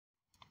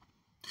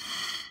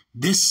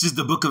This is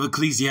the book of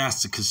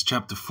Ecclesiasticus,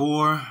 chapter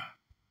 4,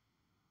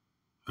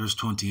 verse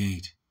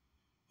 28.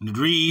 And it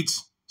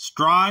reads,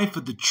 "Strive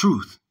for the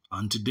truth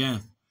unto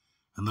death,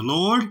 and the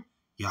Lord,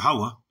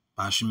 YAHAWAH,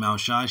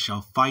 BAHASHAM,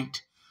 shall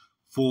fight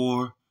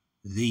for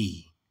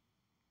thee."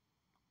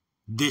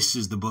 This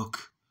is the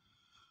book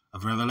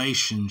of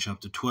Revelation,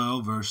 chapter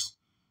 12, verse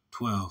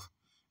 12.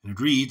 And it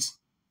reads,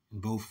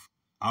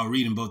 I'll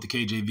read in both the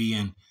KJV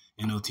and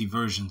NLT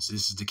versions.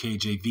 This is the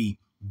KJV.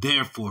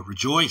 "Therefore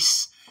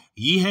rejoice,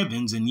 ye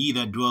heavens, and ye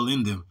that dwell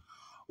in them.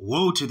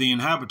 Woe to the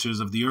inhabitants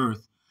of the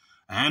earth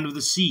and of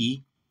the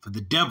sea, for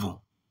the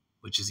devil,"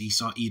 which is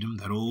Esau, Edom,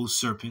 that old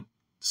serpent,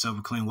 the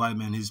self-proclaimed white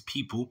man, his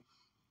people,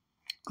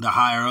 the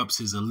higher-ups,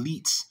 his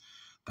elites,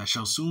 that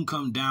shall soon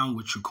come down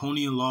with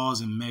draconian laws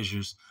and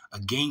measures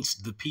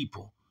against the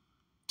people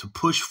to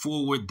push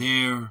forward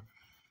their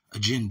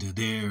agenda,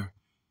 their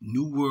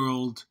new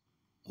world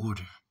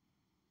order.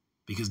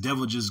 Because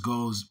devil just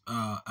goes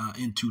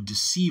into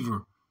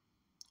deceiver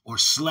or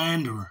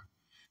slanderer.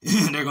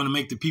 They're going to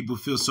make the people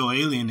feel so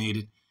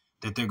alienated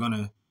that they're going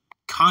to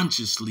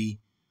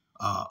consciously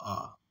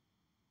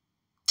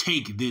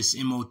take this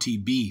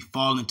MOTB,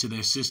 fall into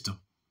their system,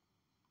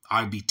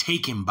 or be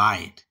taken by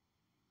it.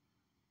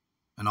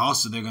 And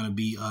also they're going to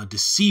be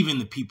deceiving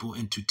the people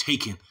into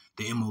taking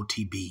the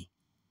MOTB,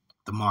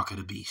 the mark of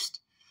the beast.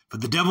 "For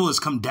the devil is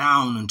come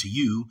down unto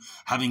you,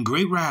 having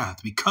great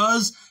wrath,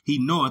 because he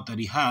knoweth that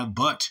he hath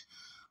but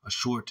a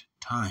short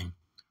time."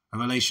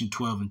 Revelation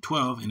 12 and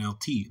 12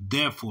 NLT.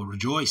 "Therefore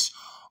rejoice,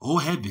 O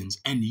heavens,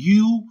 and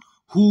you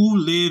who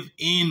live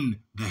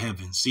in the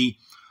heavens." See,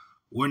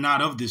 we're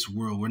not of this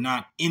world. We're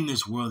not in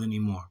this world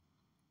anymore.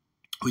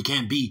 We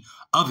can't be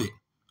of it.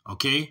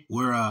 Okay?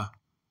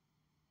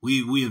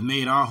 We have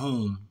made our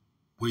home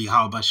where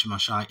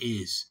YAHAWASHI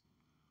is.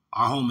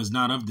 Our home is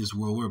not of this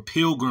world. We're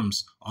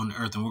pilgrims on the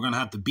earth, and we're going to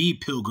have to be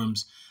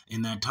pilgrims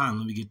in that time.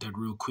 Let me get that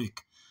real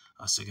quick.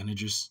 2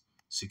 Edges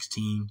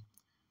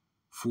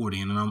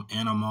 16:40, and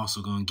I'm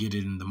also going to get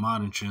it in the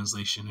modern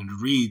translation. And it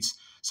reads,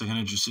 2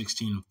 Edges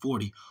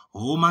 16:40,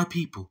 "O my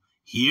people,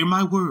 hear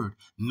my word.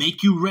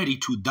 Make you ready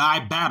to thy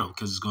battle,"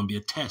 because it's going to be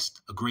a test,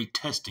 a great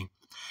testing.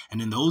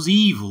 "And in those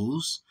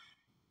evils,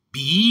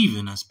 be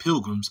even as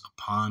pilgrims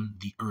upon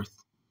the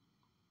earth."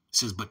 It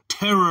says, "But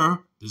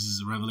terror," this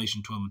is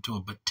Revelation 12 and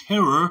 12, "but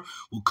terror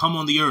will come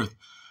on the earth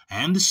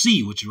and the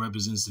sea," which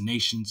represents the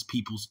nations,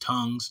 peoples,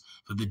 tongues.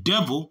 "For the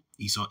devil,"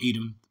 Esau,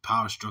 Edom, the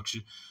power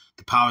structure,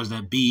 the powers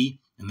that be,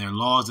 and their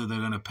laws that they're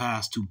going to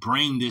pass to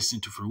bring this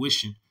into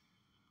fruition,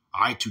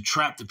 all right, to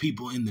trap the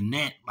people in the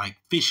net like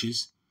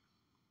fishes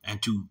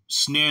and to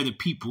snare the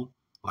people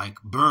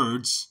like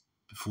birds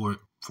for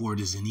it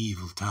is an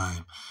evil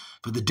time.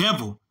 "For the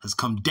devil has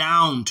come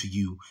down to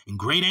you in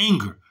great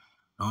anger,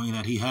 knowing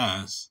that he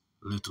has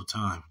little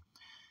time."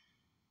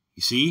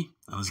 You see?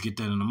 Now let's get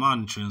that in the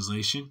modern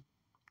translation.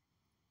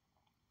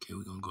 Okay,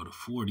 we're going to go to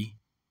 40.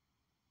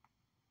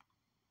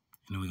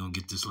 And then we're going to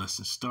get this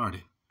lesson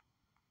started.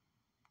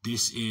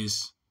 This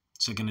is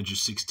 2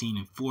 Edges 16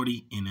 and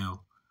 40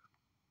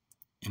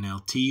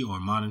 NLT, or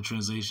modern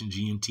translation,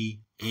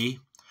 GNT-A.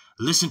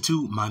 "Listen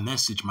to my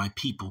message, my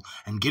people,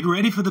 and get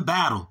ready for the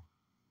battle.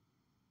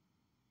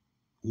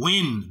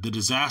 When the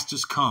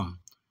disasters come,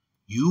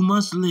 you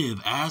must live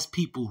as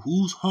people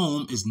whose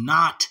home is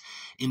not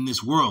in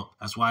this world."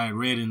 That's why I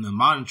read in the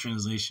modern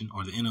translation,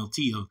 or the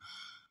NLT, of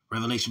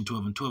Revelation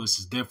 12 and 12. It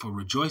says, "Therefore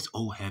rejoice,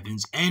 O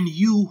heavens, and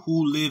you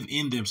who live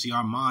in them." See,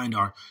 our mind,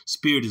 our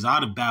spirit is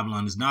out of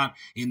Babylon. It's not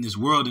in this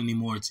world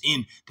anymore. It's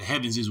in the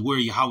heavens, is where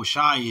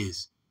YAHAWASHI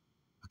is.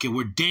 Okay,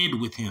 we're dead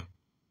with him,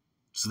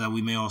 so that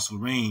we may also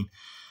reign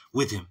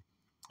with him.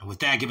 And with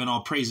that, giving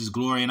all praises,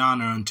 glory, and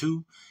honor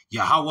unto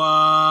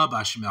YAHAWAH,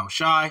 BAHASHAM.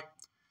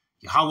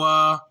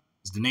 YAHAWAH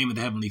is the name of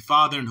the Heavenly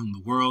Father, in whom the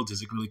world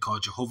is ignorantly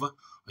called Jehovah,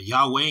 or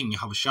Yahweh, and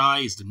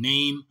YAHAWASHI is the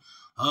name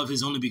of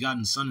his only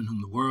begotten Son, in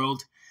whom the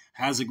world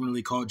has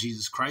ignorantly called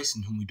Jesus Christ,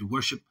 in whom we do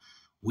worship.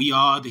 We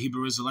are the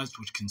Hebrew Israelites,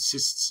 which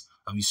consists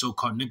of you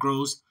so-called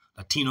Negroes,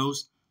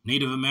 Latinos,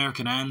 Native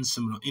American, and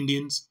Seminole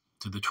Indians,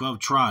 to the 12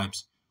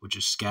 tribes, which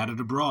are scattered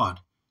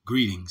abroad.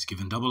 Greetings,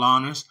 giving double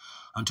honors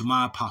unto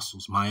my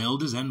apostles, my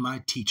elders, and my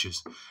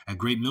teachers at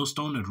Great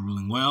Millstone that are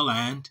ruling well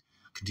and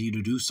continue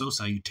to do so.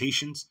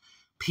 Salutations,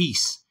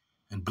 peace,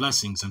 and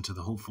blessings unto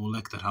the hopeful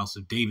elected house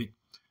of David.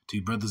 To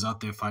you brothers out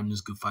there fighting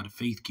this good fight of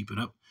faith, keep it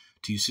up.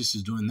 To you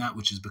sisters doing that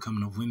which is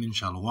becoming of women,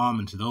 Shalawam.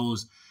 And to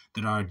those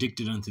that are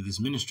addicted unto this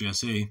ministry, I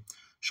say,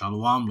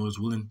 Shalawam, Lord's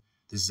willing.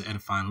 This is an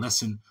edifying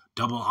lesson.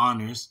 Double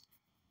honors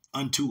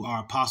unto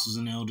our apostles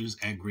and elders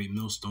at Great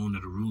Millstone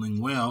that are ruling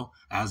well,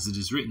 as it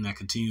is written, that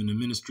continue in the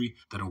ministry,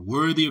 that are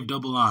worthy of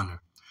double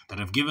honor, that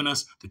have given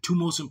us the two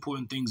most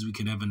important things we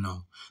could ever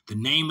know: the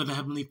name of the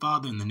Heavenly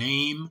Father and the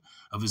name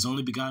of his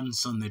only begotten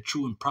Son, their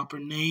true and proper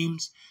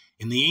names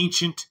in the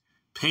ancient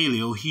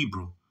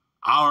Paleo-Hebrew,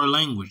 our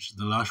language,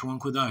 the Lashwan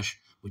QADASH,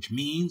 which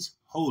means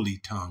holy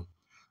tongue.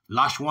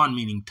 Lashwan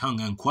meaning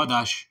tongue, and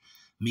QADASH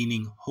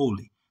meaning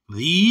holy.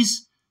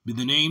 These be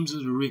the names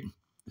that are written.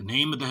 The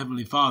name of the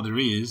Heavenly Father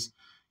is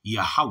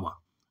YAHAWAH.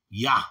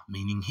 Yah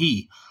meaning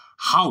he.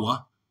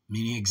 Hawa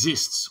meaning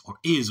exists or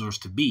is or is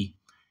to be.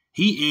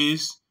 He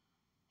is,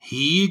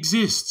 he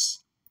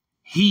exists.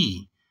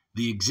 He,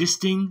 the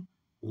existing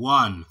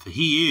one, for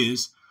he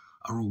is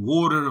a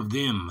rewarder of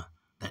them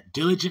that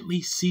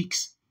diligently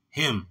seeks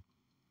him.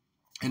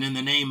 And in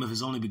the name of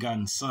his only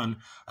begotten Son,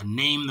 a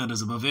name that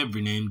is above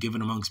every name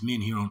given amongst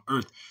men here on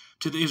earth,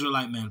 to the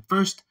Israelite man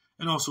first,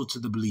 and also to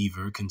the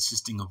believer,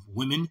 consisting of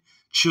women,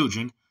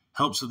 children,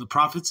 helps of the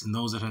prophets, and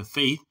those that have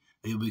faith,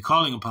 they will be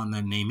calling upon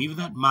that name, even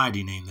that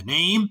mighty name, the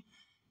name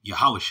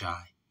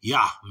YAHAWASHI.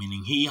 Yah,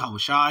 meaning he,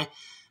 Hawashai,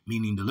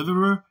 meaning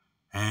deliverer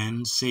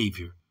and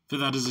savior. For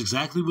that is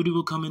exactly what he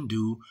will come and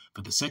do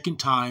for the second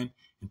time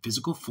in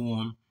physical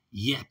form,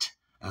 yet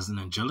as an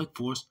angelic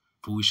force,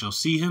 for we shall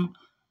see him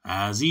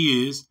as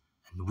he is,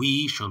 and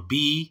we shall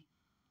be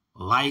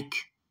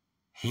like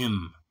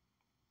him.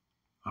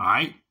 All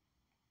right?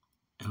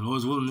 And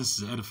Lord's willing, this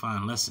is an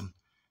edifying lesson.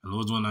 And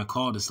Lord's willing, I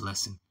call this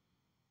lesson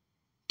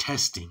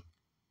testing,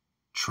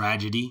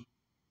 tragedy,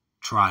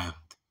 triumph.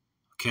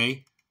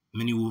 Okay?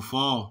 Many will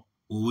fall.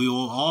 Well, we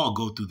will all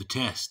go through the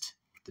test,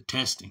 the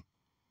testing.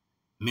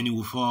 Many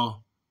will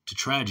fall to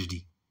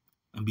tragedy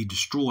and be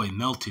destroyed,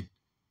 melted,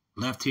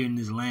 left here in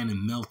this land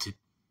and melted.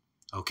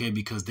 Okay?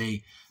 Because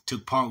they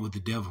took part with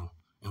the devil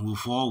and will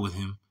fall with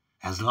him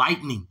as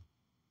lightning.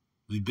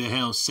 We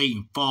beheld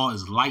Satan fall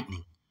as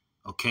lightning.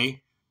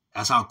 Okay?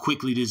 That's how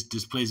quickly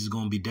this place is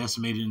going to be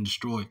decimated and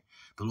destroyed.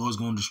 The Lord's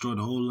going to destroy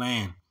the whole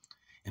land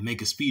and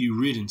make a speedy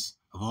riddance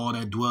of all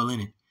that dwell in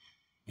it,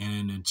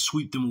 and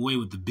sweep them away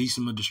with the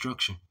besom of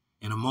destruction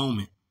in a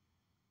moment.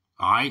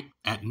 All right?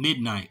 At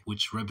midnight,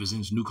 which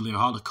represents nuclear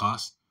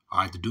holocaust, all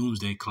right, the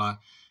doomsday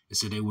clock, it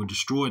said they were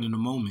destroyed in a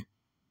moment,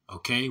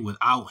 okay,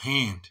 without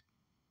hand.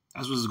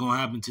 That's what's going to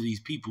happen to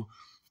these people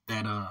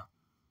that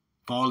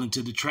fall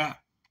into the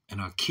trap and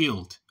are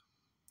killed.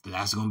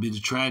 That's going to be the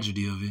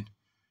tragedy of it.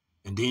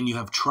 And then you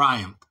have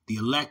triumph. The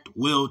elect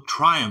will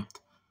triumph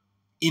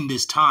in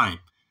this time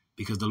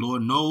because the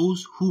Lord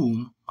knows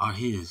whom are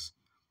his.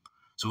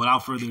 So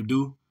without further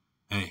ado,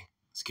 hey,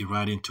 let's get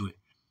right into it.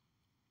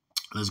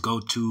 Let's go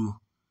to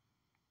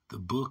the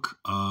book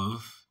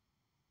of,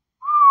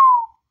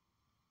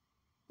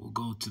 we'll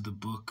go to the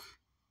book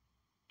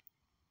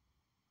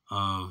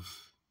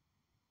of,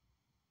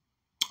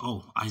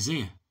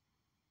 Isaiah.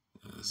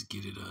 Let's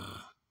get it,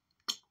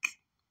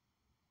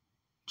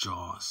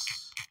 Jaws.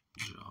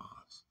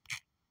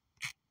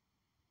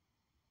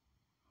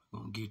 We're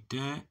going to get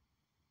that.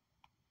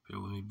 Bear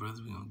with me,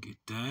 brothers. We're going to get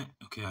that.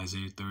 Okay,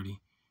 Isaiah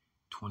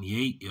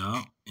 30:28.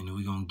 Yeah. And then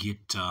we're going to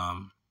get,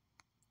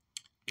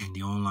 in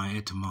the online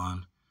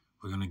AHTHAM,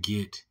 we're going to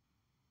get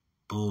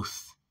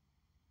both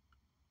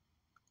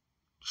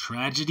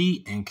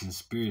tragedy and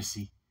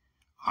conspiracy.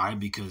 All right,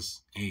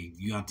 because, hey,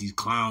 you got these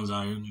clowns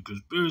out here and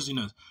conspiracy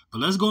nuts.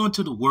 But let's go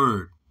into the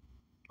word.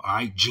 All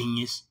right,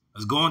 genius.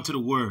 Let's go into the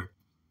word.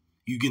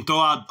 You can throw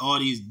out all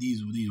these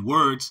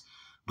words,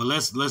 but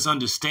let's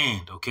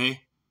understand,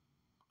 okay?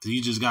 So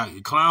you just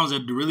got clowns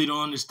that really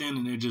don't understand,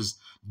 and they're just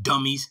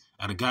dummies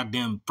at a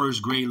goddamn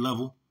first grade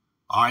level,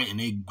 all right? And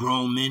they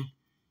grown men,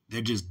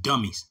 they're just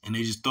dummies, and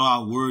they just throw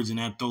out words, and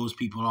that throws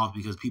people off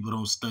because people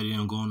don't study, they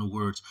don't go into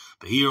words.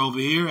 But over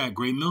here at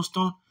Great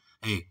Millstone,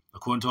 hey,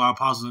 according to our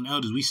apostles and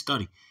elders, we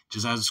study,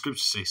 just as the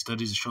scriptures say,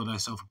 study to show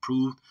thyself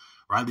approved,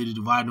 rightly to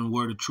divide the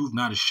word of truth,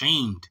 not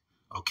ashamed,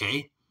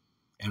 okay?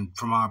 And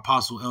from our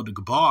apostle Elder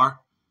Gabar,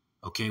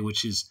 okay,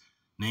 which his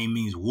name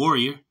means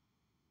warrior.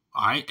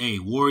 All right, hey,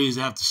 warriors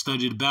have to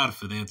study the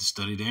battlefield. They have to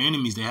study their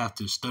enemies. They have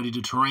to study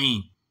the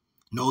terrain,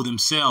 know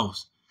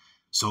themselves.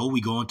 So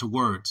we go into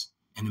words,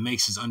 and it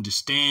makes us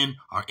understand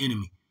our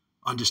enemy,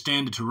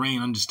 understand the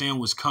terrain, understand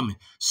what's coming,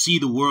 see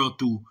the world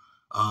through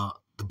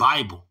the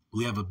Bible.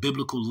 We have a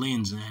biblical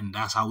lens, and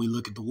that's how we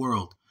look at the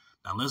world.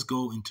 Now let's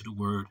go into the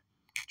word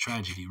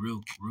tragedy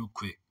real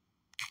quick,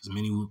 because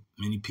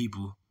many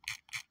people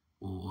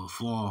will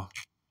fall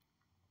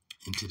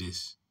into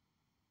this.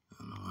 I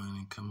don't know why it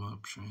didn't come up.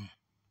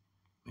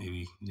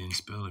 Maybe didn't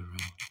spell it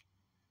right.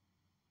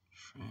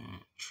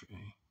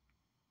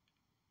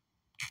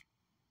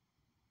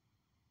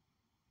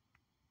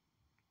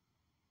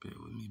 Bear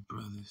with me,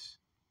 brothers.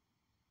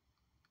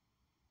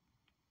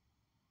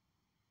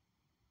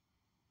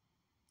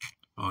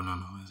 Oh, no,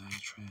 is that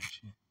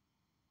tragedy?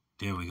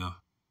 There we go.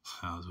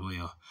 I was way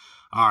off.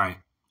 All right,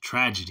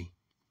 tragedy.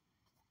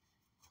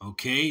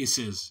 Okay, it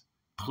says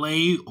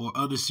play or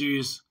other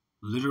serious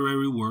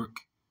literary work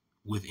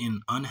with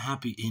an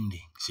unhappy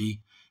ending.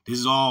 See, this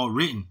is all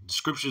written. The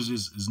scriptures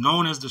is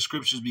known as the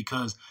scriptures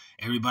because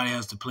everybody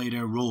has to play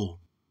their role.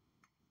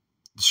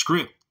 The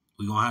script,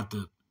 we're going to have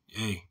to,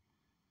 hey,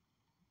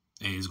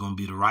 it's going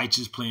to be the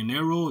righteous playing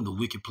their role and the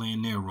wicked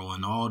playing their role.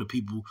 And all the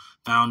people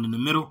found in the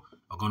middle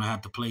are going to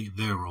have to play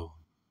their role.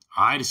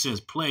 All right, it says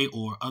play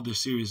or other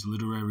serious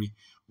literary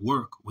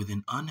work with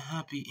an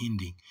unhappy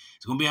ending.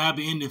 It's going to be a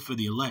happy ending for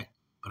the elect,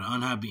 but an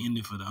unhappy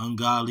ending for the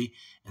ungodly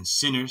and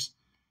sinners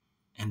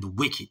and the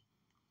wicked.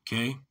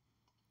 Okay?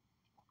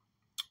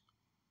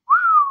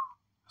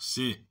 That's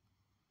it.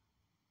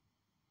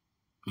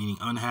 Meaning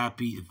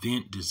unhappy,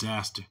 event,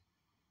 disaster.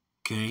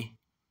 Okay?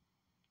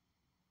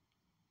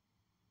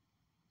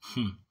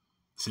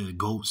 Say the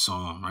goat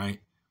song, right?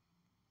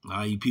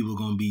 All you people are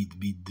going to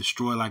be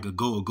destroyed like a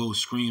goat. A goat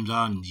screams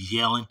out and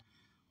yelling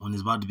when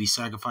it's about to be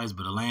sacrificed,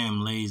 but a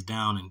lamb lays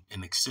down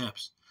and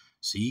accepts.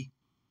 See?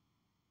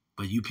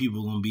 But you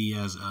people are going to be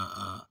as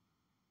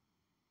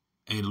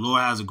hey, the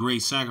Lord has a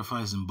great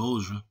sacrifice in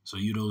Bozrah. So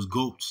you those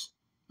goats,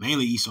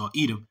 mainly Esau,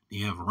 Edom.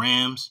 You have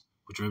rams,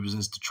 which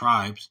represents the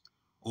tribes,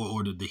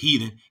 or the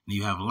heathen. And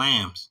you have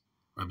lambs,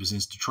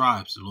 represents the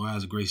tribes. The Lord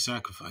has a great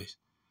sacrifice.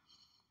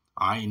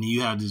 All right, and then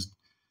you have this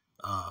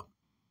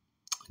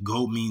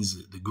goat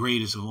means the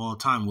greatest of all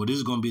time. Well, this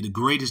is going to be the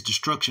greatest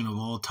destruction of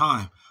all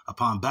time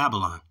upon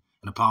Babylon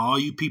and upon all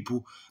you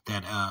people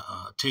that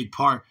take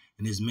part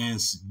in this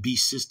man's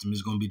beast system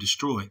is going to be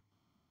destroyed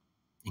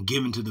and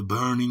given to the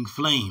burning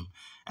flame,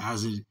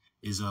 as it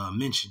is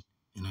mentioned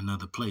in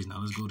another place. Now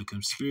let's go to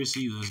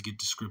conspiracy. Let's get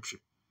to scripture.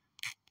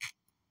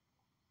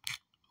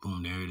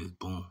 Boom, there it is.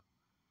 Boom.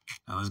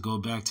 Now let's go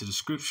back to the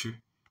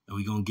scripture, and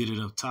we're going to get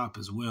it up top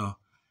as well.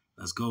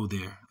 Let's go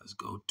there. Let's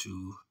go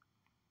to,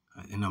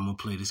 and I'm going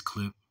to play this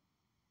clip.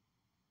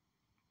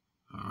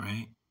 All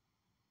right.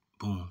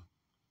 Boom.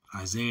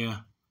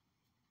 Isaiah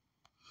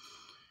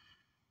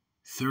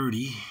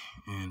 30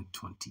 and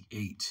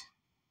 28.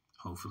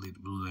 Hopefully the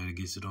blue letter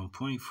gets it on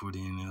point for the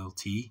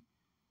NLT.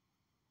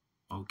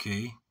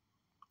 Okay.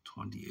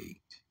 28.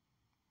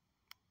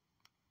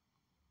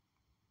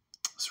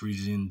 Let's read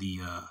it in the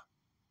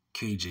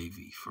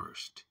KJV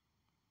first.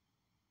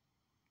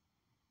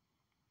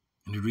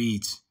 And it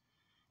reads,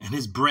 "And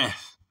his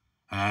breath,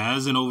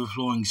 as an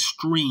overflowing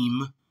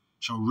stream,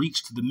 shall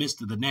reach to the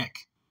midst of the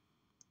neck."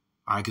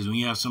 All right, because when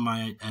you have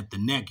somebody at the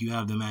neck, you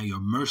have them at your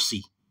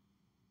mercy.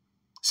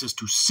 It says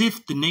to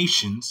sift the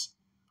nations,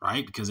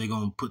 right? Because they're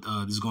going to put,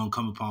 this is going to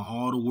come upon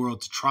all the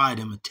world to try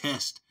them, a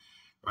test,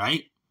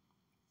 right?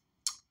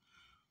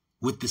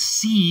 With the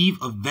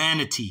sieve of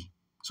vanity.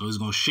 So it's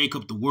going to shake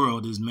up the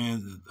world. This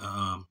man,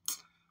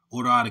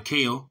 order out of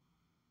chaos,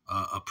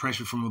 a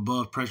pressure from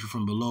above, pressure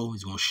from below.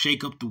 He's going to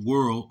shake up the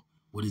world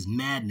with his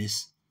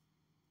madness,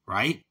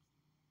 right?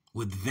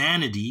 With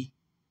vanity,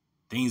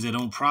 things that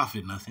don't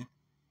profit nothing.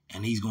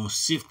 And he's going to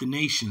sift the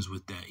nations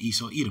with that,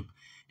 Esau, Edom.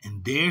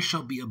 And there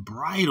shall be a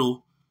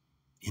bridle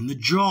in the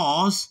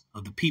jaws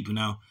of the people.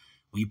 Now,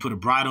 when you put a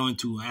bridle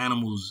into an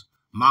animal's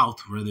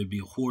mouth, whether it be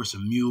a horse, a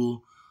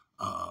mule,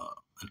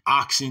 an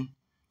oxen,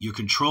 you're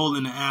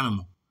controlling the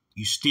animal.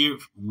 You steer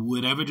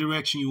whatever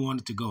direction you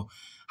want it to go.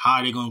 How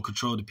are they going to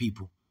control the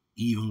people?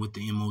 Even with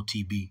the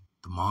MOTB,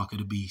 the mark of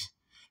the beast.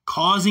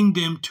 Causing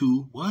them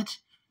to, what?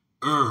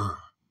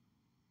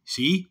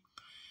 See?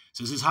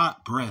 Says his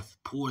hot breath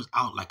pours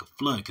out like a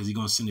flood, because he's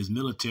going to send his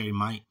military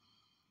might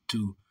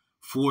to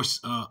force,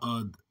 what's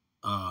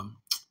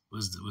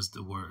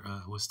the word?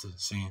 What's the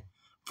saying?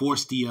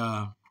 Force the,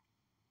 how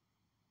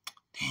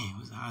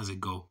does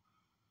it go?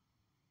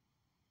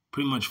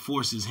 Pretty much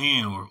force his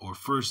hand or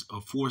force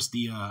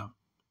the,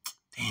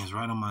 it's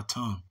right on my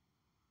tongue.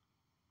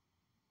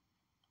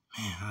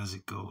 Man, how does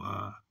it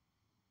go?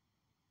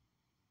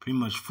 Pretty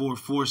much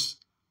force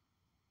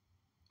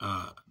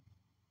the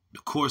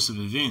course of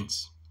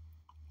events.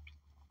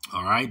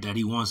 All right, that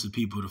he wants the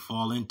people to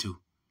fall into.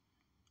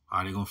 All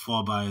right, they're going to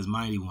fall by his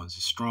mighty ones,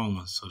 his strong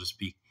ones, so to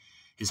speak.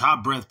 His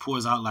hot breath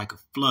pours out like a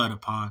flood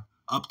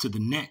up to the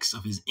necks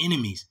of his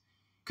enemies.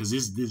 Because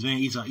this man,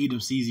 Esau, Edom,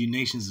 sees you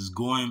nations as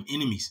goyim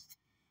enemies.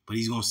 But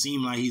he's going to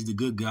seem like he's the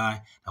good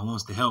guy that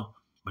wants to help,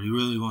 but he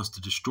really wants to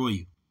destroy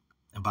you.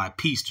 And by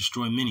peace,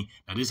 destroy many.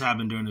 Now, this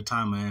happened during the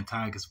time of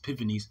Antiochus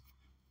Epiphanes,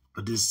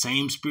 but this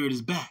same spirit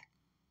is back.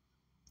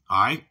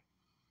 All right?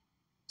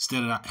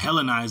 Instead of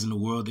Hellenizing the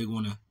world, they're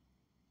going to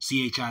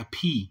CHIP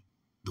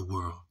the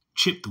world,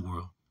 chip the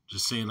world.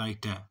 Just say it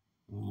like that,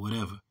 or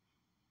whatever.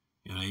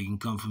 You know, they can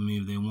come for me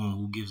if they want.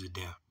 Who gives a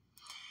damn?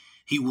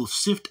 He will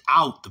sift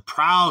out the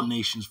proud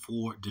nations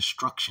for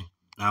destruction.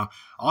 Now,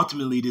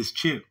 ultimately, this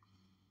chip,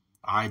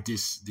 all right,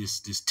 this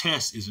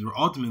test is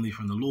ultimately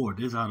from the Lord.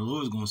 This is how the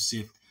Lord is going to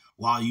sift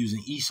while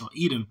using Esau,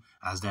 Edom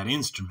as that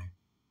instrument.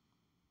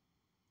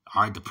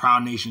 All right, the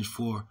proud nations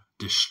for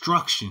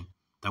destruction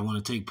that want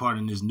to take part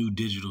in this new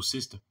digital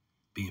system.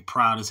 Being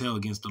proud as hell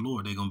against the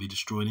Lord, they're going to be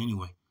destroyed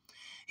anyway.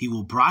 He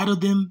will bridle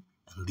them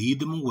and lead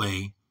them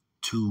away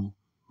to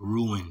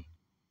ruin.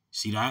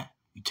 See that?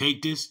 You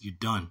take this, you're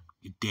done.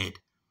 You're dead.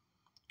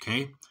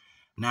 Okay?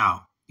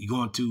 Now, you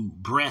go into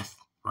breath,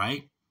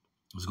 right?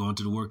 Let's go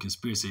into the word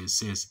conspiracy. It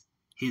says,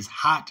 his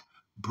hot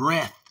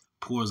breath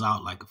pours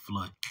out like a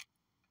flood.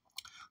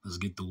 Let's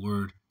get the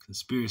word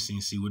conspiracy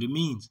and see what it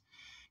means.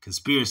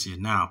 Conspiracy,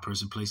 now,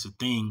 person, place, or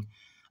thing,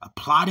 a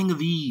plotting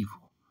of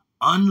evil,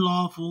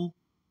 unlawful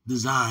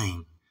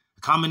design,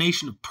 a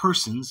combination of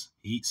persons,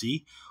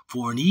 see,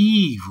 for an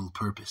evil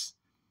purpose.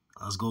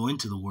 Let's go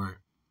into the word.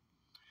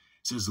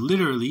 It says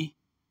literally,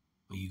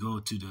 when you go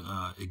to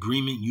the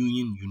agreement,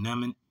 union,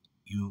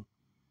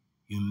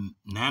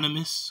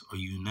 unanimous or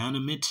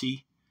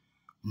unanimity,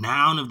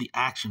 noun of the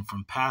action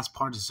from past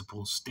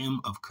participle,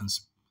 stem of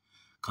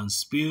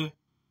conspirere,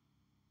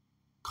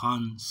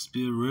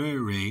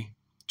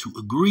 to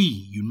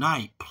agree,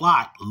 unite,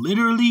 plot,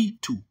 literally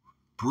to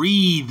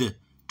breathe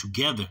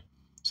together.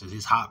 It says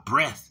his hot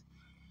breath.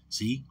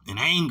 See, in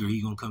anger,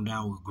 he's going to come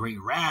down with great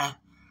wrath,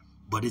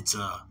 but it's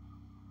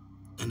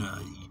an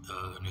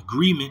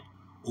agreement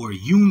or a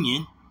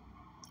union,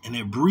 and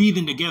they're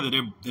breathing together.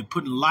 They're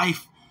putting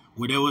life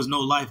where there was no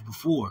life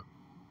before.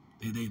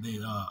 They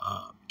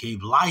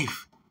gave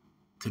life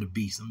to the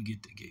beast. Let me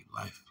get that. Gave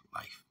life.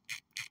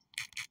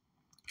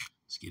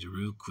 Let's get it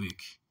real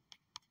quick.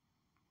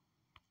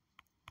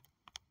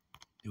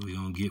 Then we're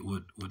going to get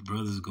what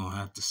brothers are going to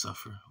have to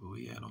suffer. Where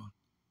we at on?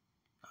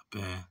 Not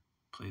bad.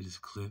 Play this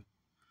clip.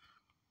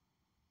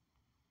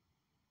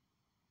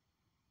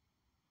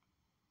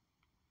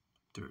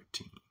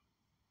 .13.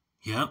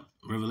 Yep.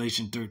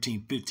 Revelation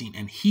 13:15.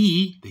 And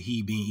he, the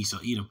he being Esau,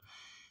 Edom,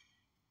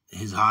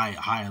 his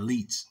high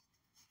elites.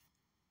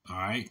 All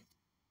right.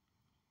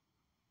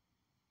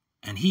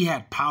 And he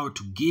had power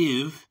to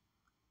give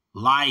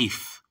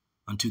life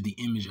unto the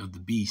image of the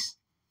beast.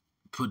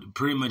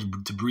 Pretty much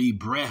to breathe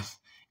breath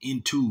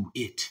into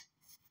it,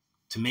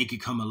 to make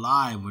it come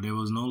alive where there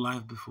was no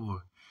life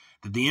before.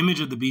 That the image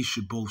of the beast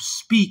should both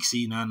speak.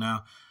 See,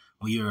 now,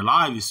 when you're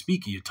alive, you're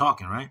speaking, you're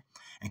talking, right?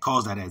 And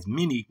cause that as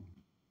many,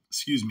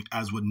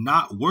 as would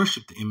not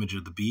worship the image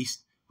of the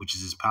beast, which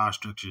is his power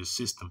structure, his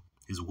system,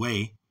 his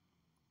way,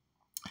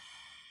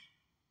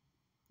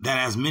 that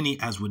as many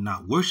as would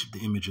not worship the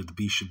image of the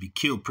beast should be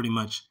killed, pretty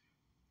much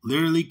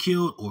literally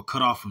killed or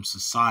cut off from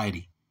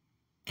society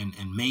and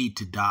made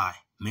to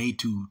die, made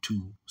to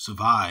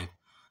survive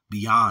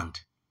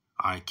beyond.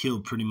 All right,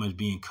 killed, pretty much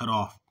being cut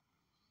off.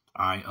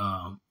 All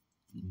right,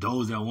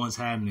 those that once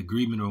had an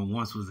agreement or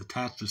once was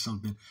attached to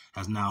something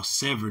has now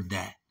severed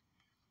that.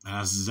 And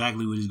that's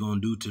exactly what he's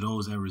going to do to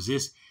those that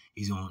resist.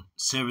 He's going to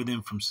sever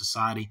them from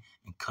society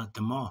and cut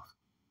them off.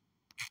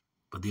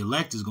 But the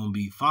elect is going to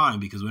be fine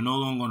because we're no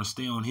longer going to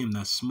stay on him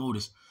that smote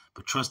us,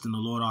 but trust in the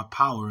Lord our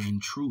power in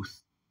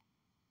truth.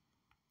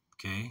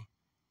 Okay?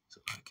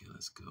 So, okay,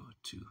 let's go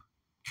to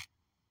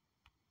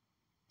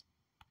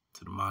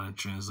the modern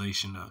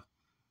translation of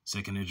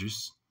 2nd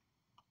Esdras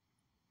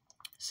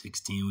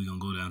 16. We're going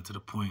to go down to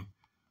the point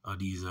of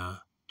these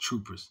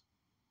troopers.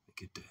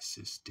 Get that,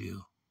 sit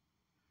still.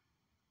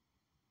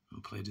 I'm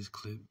going to play this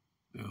clip.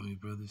 Bear with me,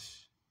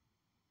 brothers.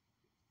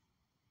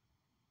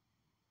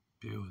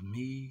 Bear with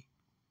me.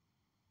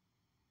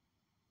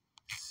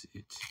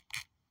 Sit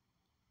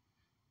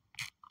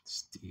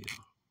still.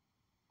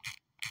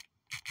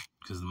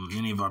 Because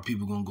many of our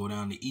people are going to go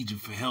down to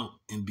Egypt for help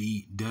and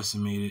be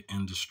decimated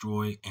and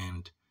destroyed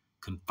and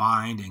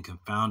confined and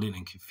confounded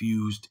and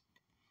confused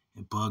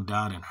and bugged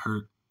out and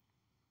hurt.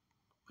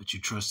 But you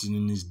trusted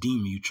in this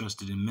demon. You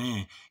trusted in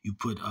man. You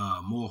put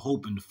more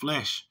hope in the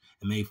flesh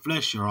and made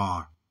flesh your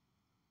arm.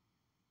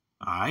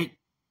 All right?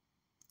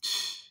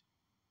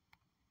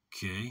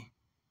 Okay.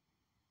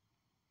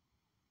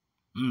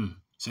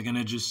 2nd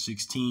Esdras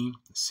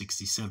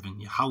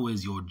 16:67. Yahweh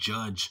is your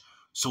judge,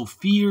 so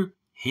fear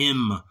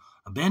him.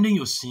 Abandon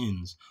your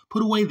sins.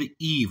 Put away the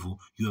evil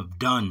you have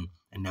done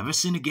and never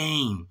sin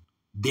again.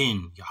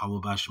 Then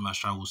Yahawah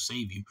BAHASHAM will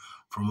save you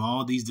from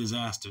all these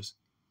disasters.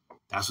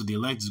 That's what the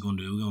elect is going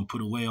to do. We're going to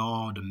put away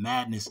all the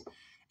madness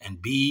and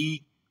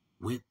be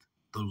with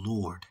the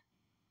Lord.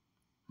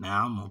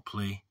 Now I'm going to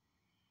play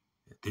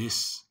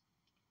this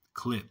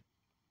clip.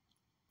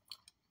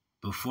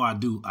 Before I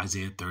do,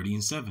 Isaiah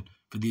 30:7.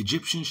 For the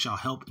Egyptians shall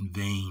help in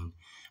vain,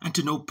 and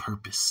to no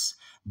purpose.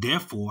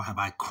 Therefore have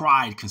I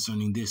cried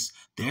concerning this.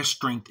 Their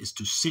strength is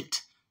to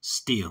sit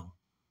still,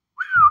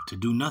 to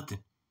do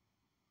nothing.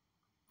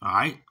 All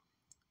right?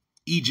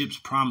 Egypt's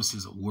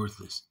promises are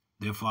worthless.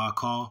 Therefore I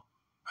call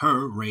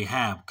her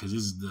Rahab, because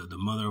this is the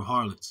mother of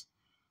harlots.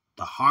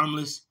 The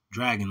harmless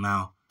dragon.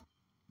 Now,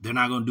 they're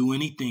not going to do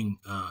anything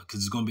because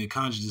it's going to be a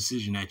conscious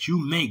decision that you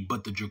make,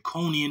 but the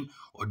draconian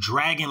or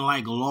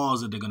dragon-like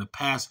laws that they're going to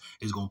pass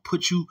is going to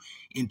put you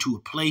into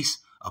a place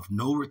of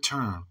no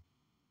return,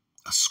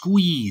 a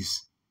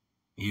squeeze,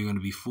 and you're going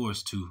to be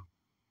forced to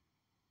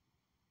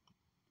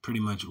pretty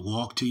much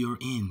walk to your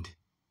end.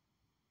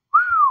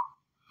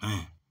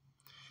 Man.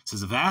 It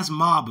says a vast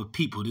mob of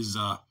people. This is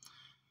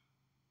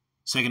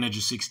 2nd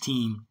Esdras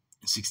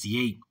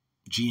 16:68.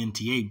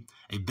 GNTA,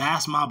 a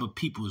vast mob of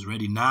people is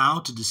ready now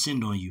to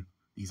descend on you.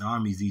 These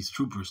armies, these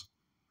troopers,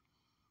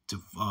 to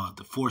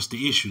force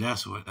the issue.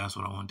 That's what I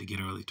wanted to get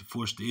early, to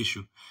force the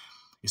issue.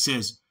 It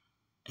says,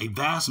 a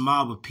vast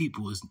mob of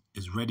people is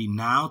ready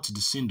now to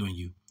descend on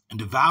you and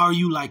devour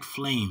you like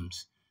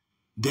flames.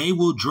 They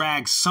will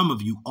drag some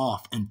of you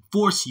off and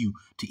force you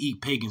to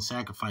eat pagan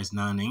sacrifice.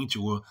 Now in the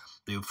ancient world,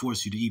 they will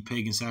force you to eat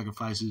pagan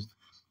sacrifices,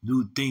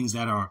 do things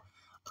that are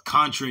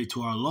contrary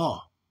to our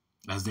law,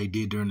 as they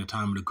did during the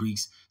time of the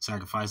Greeks,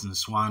 sacrificing the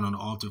swine on the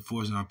altar,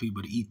 forcing our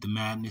people to eat the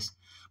madness.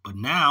 But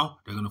now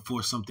they're going to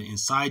force something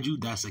inside you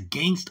that's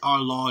against our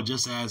law,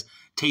 just as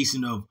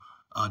tasting of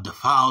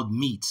defiled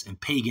meats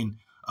and pagan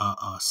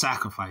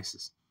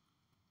sacrifices.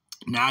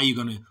 Now you're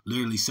going to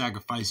literally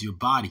sacrifice your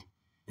body.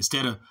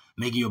 Instead of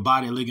making your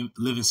body a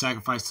living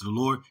sacrifice to the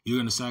Lord, you're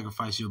going to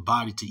sacrifice your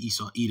body to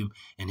Esau, Edom,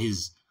 and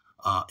his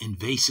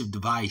invasive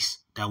device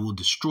that will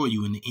destroy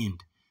you in the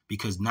end.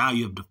 because now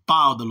you have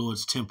defiled the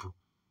Lord's temple,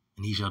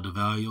 and he shall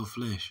devour your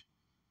flesh.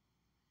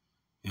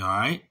 You all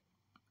right?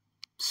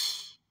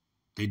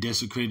 They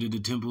desecrated the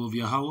temple of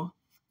Yahweh,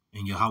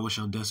 and Yahweh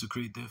shall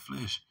desecrate their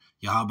flesh.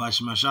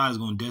 YAHAWASHI is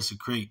going to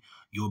desecrate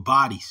your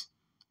bodies.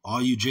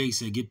 All you Jakes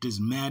that get this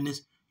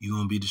madness, you're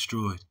going to be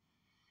destroyed.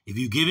 If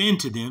you give in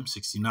to them,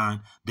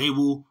 69, they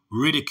will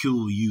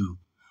ridicule you,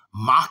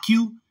 mock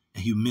you,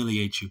 and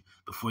humiliate you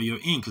before you're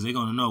in, because they're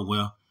going to know,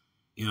 well,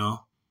 you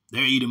know,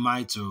 they're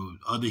Edomites or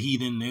other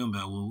heathen. They're going to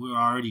be like, well, we're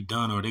already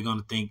done. Or they're going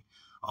to think,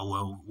 oh,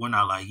 well, we're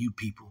not like you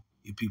people.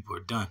 You people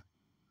are done.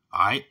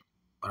 All right?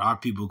 But our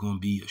people are going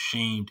to be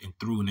ashamed and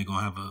through, and they're going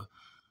to have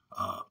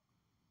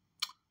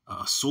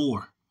a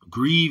sore, a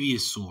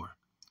grievous sore.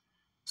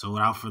 So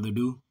without further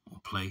ado,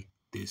 we'll play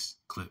this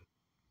clip.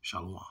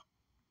 Shalawam.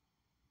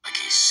 Like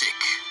he's sick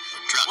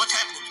or drunk. What's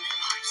happening?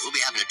 We'll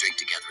be having a drink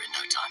together in no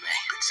time,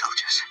 eh? Good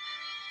soldiers.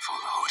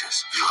 Follow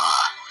orders. You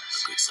are a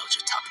good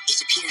soldier, Tup.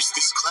 It appears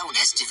this clone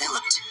has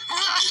developed a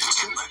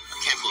tumor. I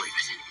can't believe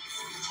it.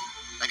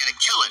 They're gonna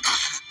kill him.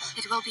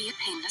 It will be a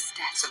painless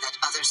death. So that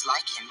others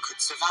like him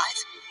could survive.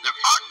 There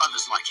aren't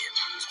others like him.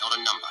 It's not a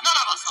number. None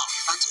of us are.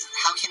 But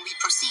how can we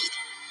proceed?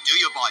 Do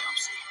your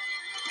biopsy.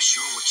 I'm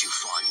sure what you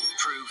find will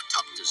prove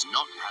Tup does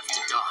not have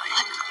to die.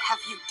 What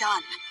have you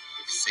done?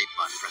 You've saved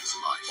my friend's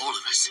life. All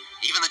of us,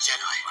 even the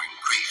Jedi, are in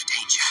grave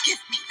danger.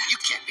 Give me that. You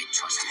can't be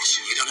trusted.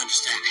 You don't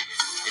understand.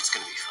 It's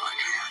gonna be fine.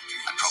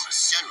 I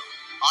promise. General,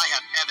 I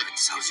have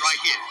evidence. It's right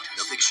here.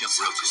 The big ship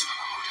wrote this.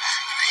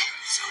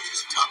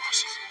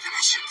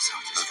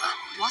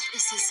 What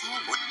is he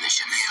saying? What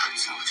mission? You know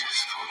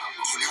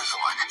the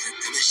one. The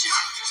mission.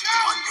 The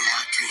one in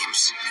our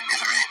dreams. It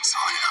never ends.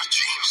 On in our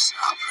dreams.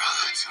 Our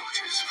brother.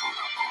 Soldiers follow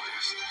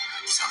orders.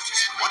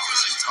 Soldiers follow orders. What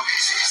is he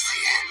talking? This is the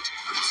end.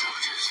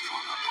 Soldiers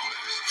follow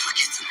orders.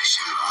 Forget the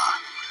mission. You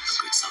are a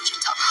good soldier,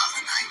 Tup.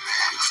 The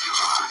nightmare. You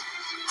are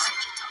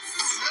soldier, Tup.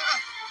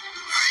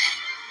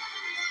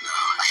 No,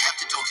 I have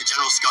to talk to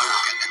General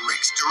Skywalker and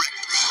Rex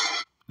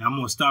directly. Now I'm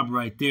going to stop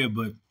right there,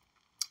 but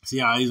see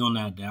how he's on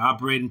that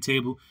operating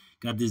table.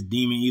 Got this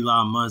demon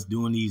Elon Musk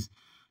doing these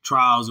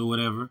trials or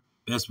whatever.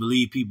 Best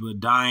believe people are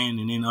dying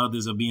and then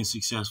others are being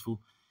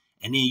successful.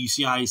 And then you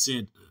see how he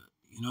said,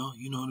 you know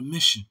the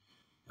mission,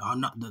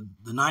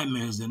 the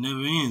nightmares that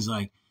never ends.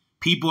 Like,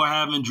 people are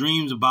having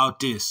dreams about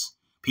this.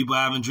 People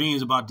are having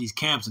dreams about these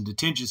camps and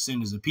detention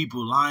centers and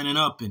people lining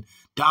up and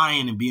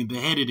dying and being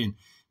beheaded and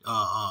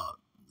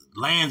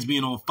lands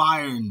being on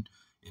fire and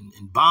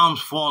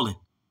bombs falling.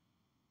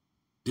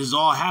 This is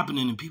all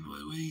happening, and people,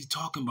 what is he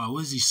talking about?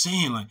 What is he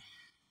saying? Like,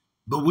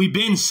 but we've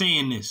been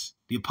saying this.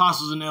 The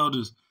apostles and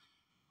elders,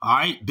 all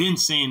right, been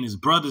saying this.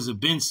 Brothers have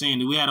been saying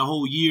that. We had a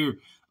whole year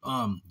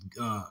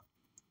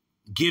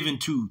given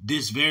to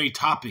this very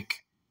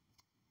topic.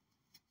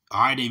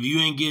 All right, if you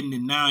ain't getting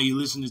it now, you're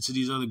listening to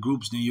these other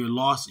groups, then you're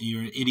lost and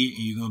you're an idiot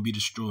and you're going to be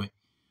destroyed.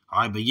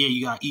 All right, but yeah,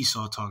 you got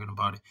Esau talking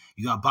about it.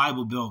 You got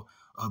Bible Belt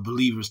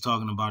believers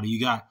talking about it. You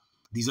got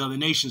these other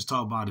nations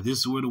talking about it. This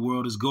is where the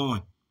world is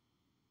going.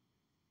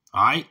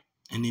 All right.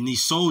 And then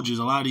these soldiers,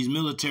 a lot of these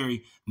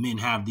military men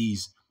have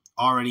these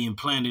already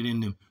implanted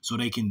in them so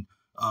they can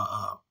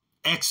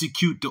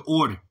execute the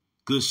order.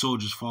 Good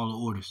soldiers follow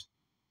orders.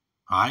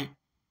 All right.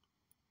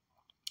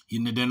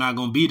 They're not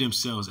going to be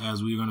themselves,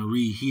 as we're going to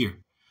read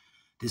here.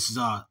 This is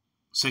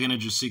 2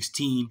 Esdras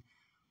 16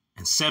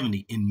 and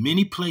 70. In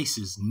many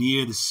places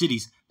near the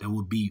cities, there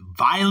will be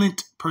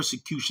violent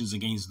persecutions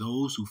against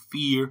those who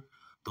fear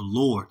the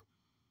Lord.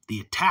 The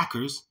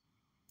attackers,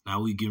 now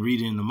we can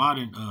read it in the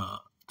modern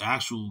the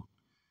actual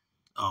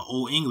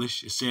Old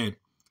English, it said,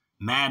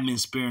 madmen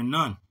spare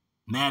none.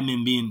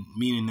 Madmen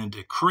meaning that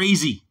they're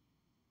crazy.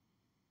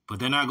 But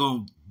they're not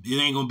going to, it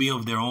ain't going to be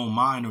of their own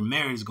mind or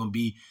merit. It's going to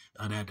be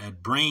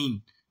that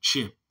brain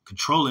chip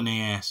controlling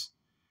their ass.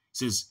 It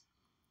says,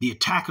 the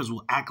attackers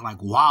will act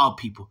like wild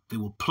people. They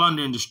will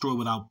plunder and destroy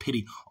without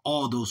pity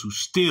all those who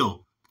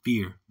still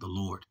fear the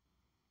Lord.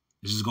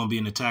 This is going to be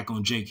an attack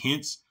on Jake.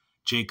 Hence,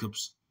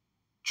 Jacob's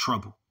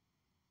trouble.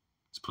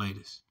 Let's play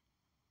this.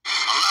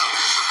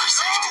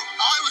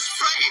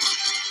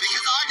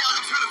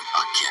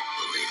 I can't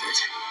believe it.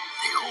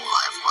 They all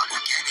have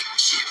organic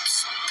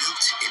chips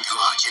built into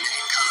our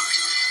genetic code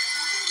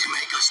to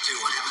make us do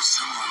whatever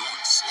someone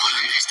wants. What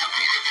a messed up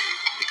here.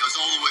 Because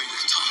all the way to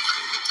the top,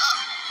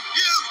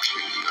 you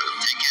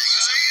take it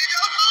so you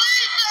don't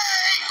believe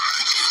me.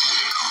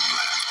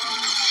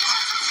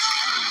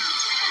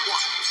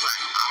 What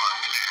plan our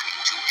planning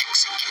to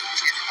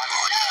execute in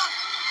order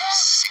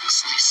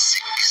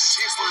 66? The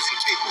Chancellor is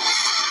incapable of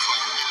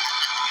control.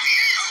 He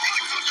is.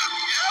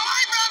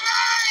 Why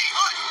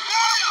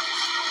from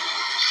me?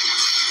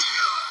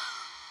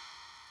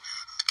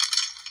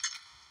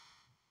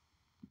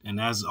 And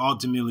that's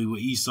ultimately what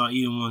Esau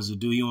Edom wants to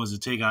do. He wants to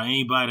take out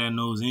anybody that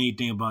knows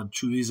anything about the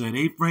truth. He said,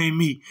 they frame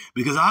me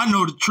because I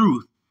know the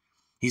truth.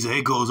 He said,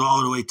 it goes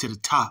all the way to the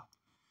top.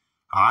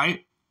 All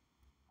right?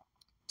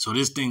 So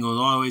this thing goes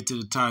all the way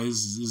to the top. This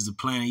is the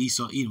plan of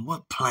Esau Edom.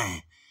 What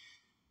plan?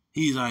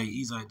 He's like,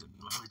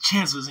 the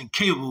Chancellor's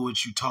incapable of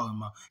what you talking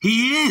about.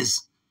 He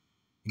is.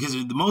 Because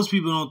most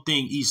people don't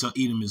think Esau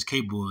Edom is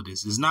capable of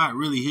this. It's not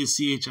really his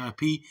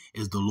CHIP,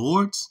 it's the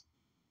Lord's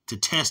to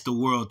test the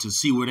world to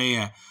see where they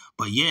at.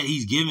 But yet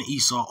he's giving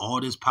Esau all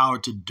this power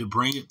to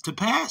bring it to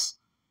pass.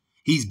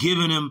 He's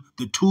giving him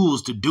the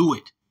tools to do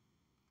it.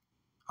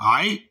 All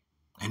right?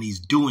 And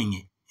he's doing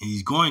it. And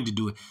he's going to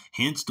do it.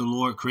 Hence, the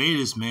Lord created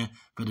this man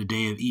for the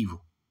day of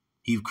evil.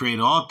 He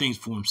created all things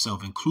for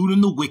himself, including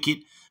the wicked,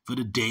 for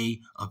the day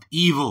of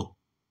evil.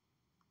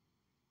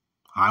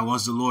 All right,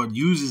 once the Lord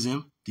uses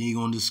him, then he's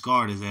going to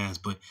discard his ass.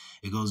 But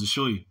it goes to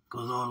show you, it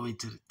goes all the way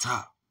to the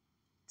top.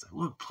 It's like,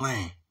 what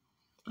plan?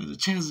 Like, the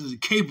chances are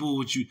capable of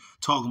what you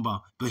talking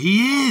about. But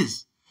he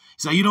is.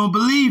 He's like, you don't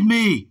believe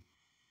me.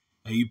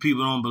 And you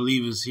people don't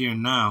believe us here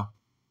now.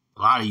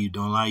 A lot of you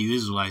don't. A lot of you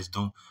Israelites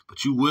don't.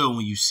 But you will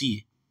when you see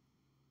it.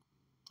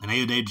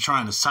 And they're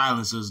trying to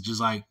silence us,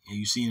 just like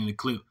you seen in the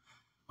clip.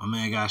 My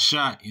man got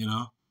shot, you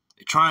know.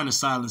 They're trying to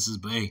silence us,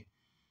 but hey,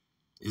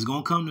 it's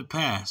gonna come to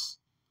pass.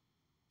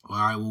 All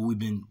right, what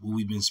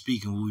we've been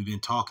speaking, what we've been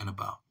talking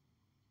about.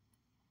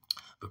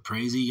 But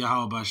praise ye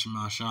Yahawah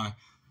BAHASHAM Shai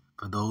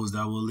for those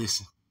that will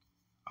listen.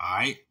 All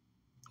right,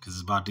 because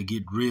it's about to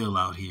get real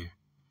out here.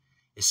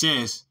 It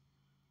says,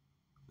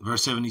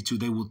 verse 72,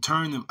 they will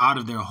turn them out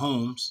of their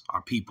homes,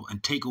 our people,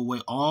 and take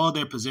away all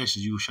their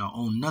possessions. You shall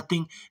own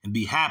nothing and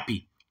be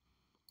happy.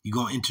 You're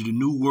going to enter the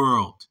new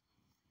world.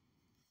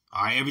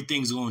 All right,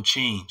 everything's going to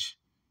change.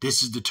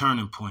 This is the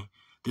turning point.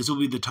 This will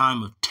be the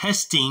time of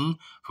testing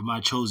for my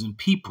chosen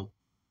people.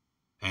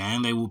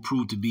 And they will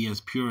prove to be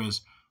as pure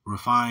as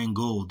refined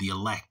gold, the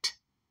elect.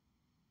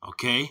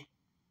 Okay?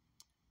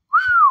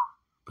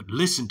 But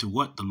listen to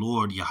what the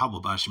Lord,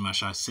 Yahawah BAHASHAM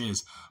Shai,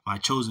 says, my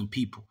chosen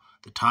people.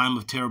 The time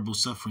of terrible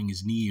suffering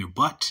is near,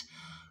 but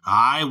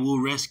I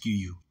will rescue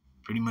you.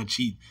 Pretty much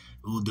he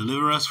will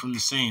deliver us from the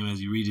same, as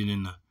you read it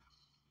in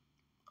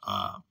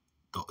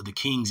the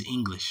King's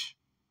English.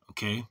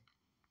 Okay?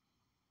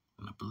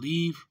 And I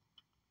believe,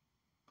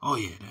 oh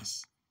yeah,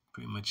 that's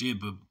pretty much it.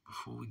 But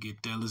before we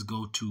get there, let's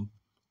go to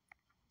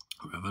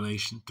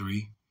Revelation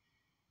 3.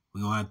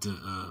 We're going to have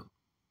to,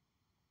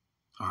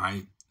 all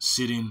right,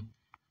 sit in.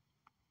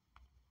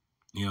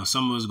 You know,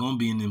 some of us going to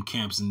be in them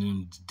camps and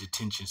them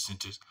detention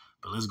centers.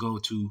 But let's go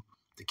to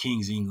the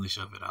King's English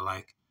of it. I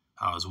like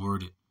how it's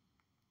worded.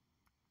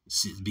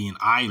 It's being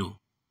idle,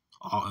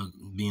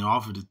 being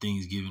offered the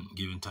things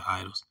given to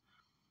idols.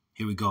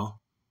 Here we go.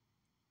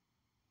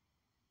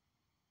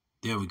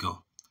 There we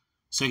go.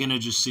 2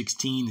 Edges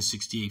 16 and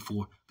 68,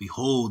 for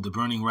behold, the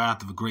burning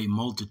wrath of a great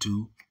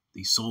multitude,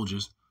 these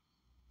soldiers,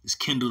 is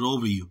kindled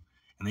over you,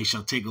 and they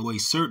shall take away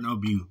certain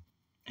of you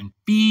and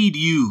feed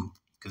you.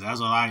 Because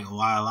that's why a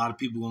lot of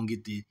people going to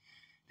get the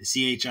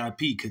CHIP,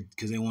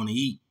 because they want to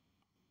eat.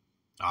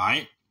 All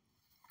right?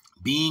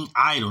 Being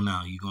idle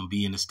now, you're going to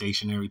be in a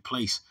stationary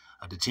place,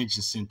 a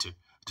detention center,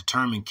 a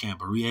determined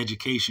camp, a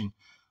re-education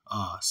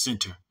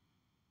center,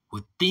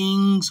 with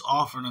things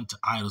offered unto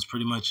idols.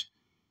 Pretty much,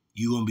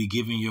 you're going to be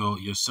giving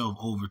yourself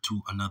over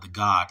to another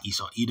god.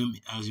 Esau Edom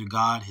as your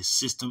god, his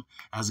system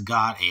as a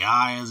god,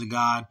 AI as a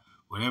god,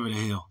 whatever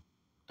the hell.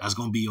 That's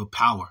going to be your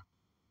power,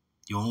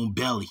 your own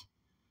belly.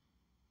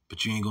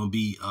 But you ain't going to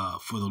be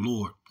for the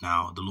Lord.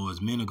 Now, the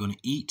Lord's men are going to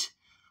eat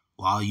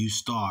while you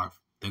starve.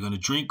 They're going to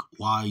drink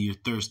while you're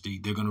thirsty.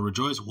 They're going to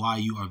rejoice while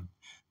you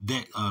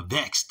are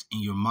vexed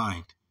in your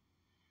mind.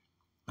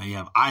 Now, you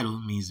have idle,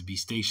 means to be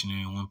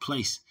stationary in one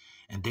place.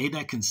 And they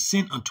that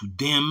consent unto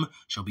them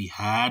shall be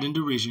had in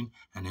derision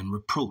and in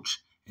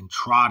reproach and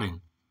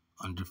trodden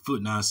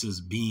underfoot. Now, it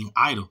says being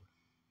idle.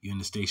 You're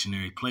in a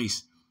stationary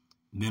place.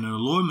 Men of the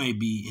Lord may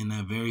be in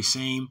that very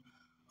same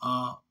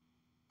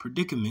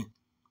predicament,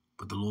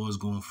 but the Lord is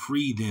going to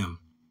free them.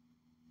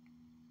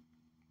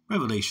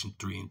 Revelation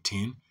 3 and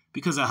 10.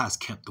 Because thou hast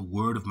kept the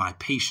word of my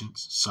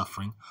patience,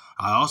 suffering,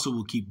 I also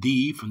will keep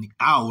thee from the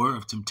hour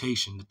of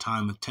temptation, the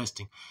time of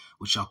testing,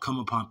 which shall come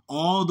upon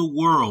all the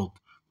world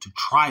to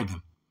try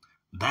them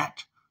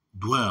that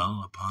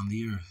dwell upon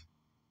the earth.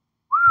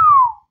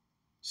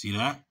 See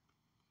that?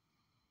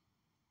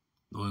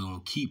 The Lord's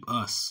going to keep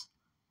us,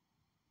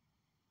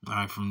 all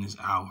right, from this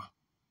hour,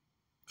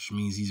 which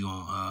means he's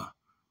going to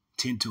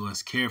tend to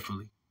us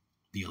carefully,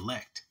 the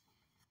elect.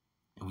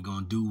 And we're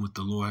going to do what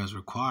the Lord has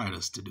required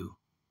us to do.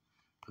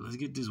 But let's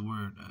get this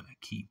word,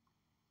 keep.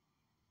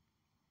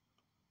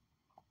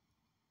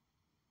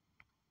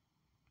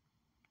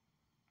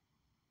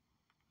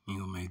 Ain't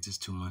going to make this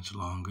too much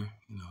longer.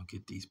 You know,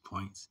 get these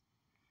points.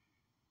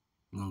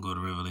 We're going to go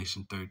to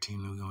Revelation 13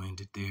 and we're going to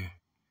end it there.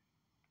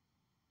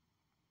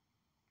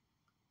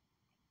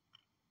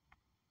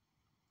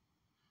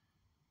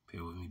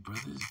 Bear with me,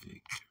 brothers.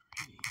 Victory.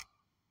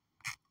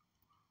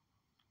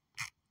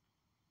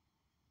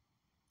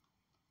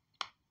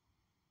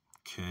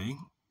 Okay.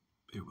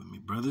 Bear with me,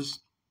 brothers.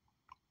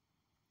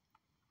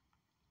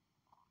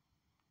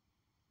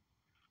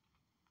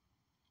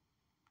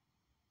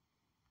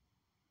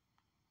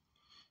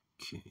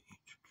 Okay.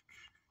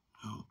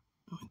 No,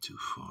 I went too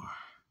far.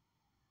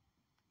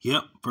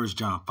 Yep, 1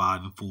 John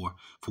 5 and 4.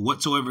 For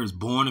whatsoever is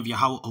born of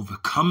Yahawah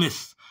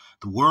overcometh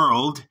the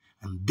world,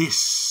 And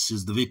this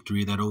is the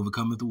victory that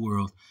overcometh the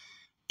world,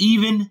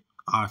 even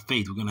our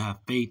faith. We're going to have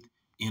faith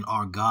in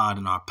our God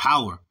and our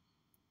power.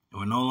 And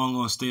we're no longer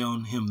going to stay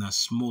on him that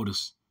smote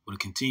us with a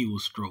continual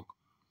stroke.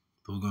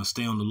 But we're going to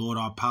stay on the Lord,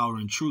 our power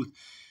and truth,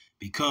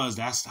 because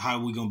that's how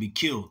we're going to be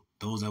killed.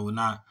 Those that would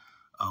not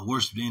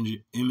worship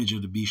the image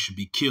of the beast should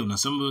be killed. Now,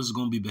 some of us are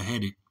going to be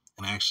beheaded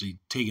and actually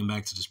taken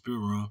back to the spirit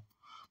realm,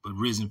 but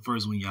risen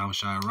first when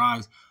YAHAWASHI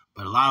arrives.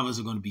 But a lot of us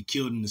are going to be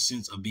killed in the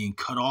sense of being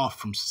cut off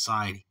from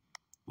society.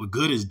 We're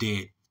good as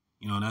dead.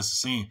 You know, that's the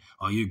saying.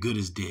 Oh, you're good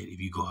as dead if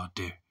you go out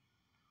there.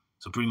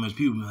 So pretty much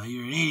people be like,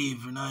 you're an idiot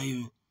for not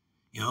even,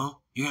 you know,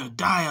 you're going to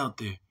die out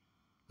there.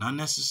 Not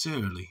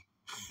necessarily.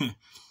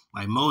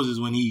 Like Moses,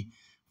 when he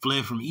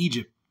fled from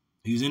Egypt,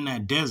 he was in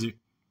that desert,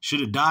 should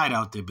have died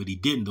out there, but he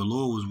didn't. The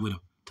Lord was with him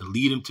to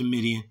lead him to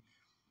Midian,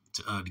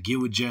 to get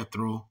with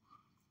Jethro,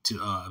 to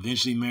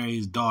eventually marry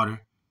his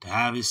daughter, to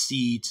have his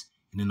seeds.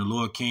 And then the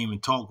Lord came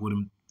and talked with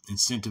him and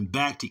sent him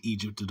back to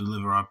Egypt to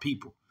deliver our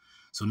people.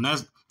 So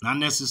not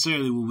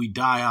necessarily will we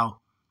die out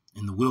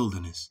in the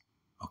wilderness,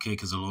 okay,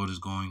 because the Lord is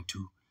going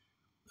to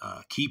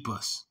keep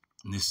us.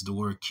 And this is the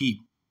word keep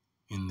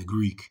in the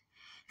Greek.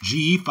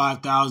 GE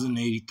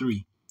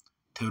 5083,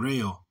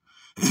 tereo.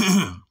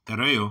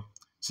 Tereo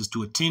says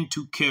to attend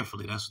to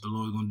carefully. That's what the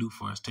Lord is going to do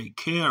for us. Take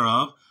care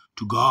of,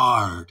 to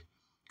guard.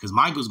 Because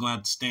Michael's going to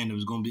have to stand there.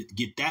 It's going to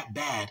get that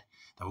bad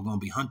that we're going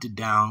to be hunted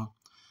down,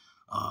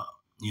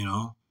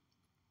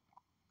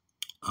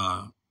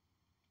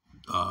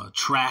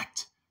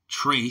 tracked,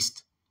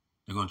 traced.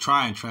 They're going to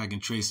try and track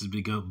and trace us,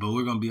 but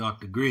we're going to be off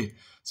the grid.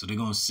 So they're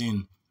going to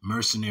send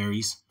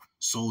mercenaries,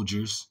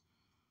 soldiers,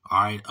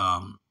 all right,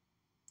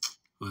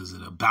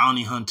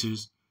 bounty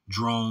hunters,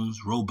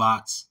 drones,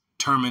 robots,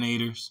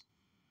 terminators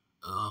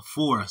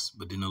for us.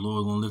 But then the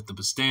Lord going to lift up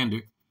a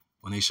standard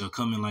when they shall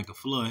come in like a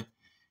flood,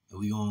 and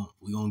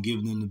we're going to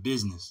give them the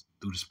business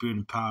through the spirit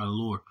and power of the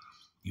Lord.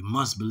 You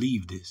must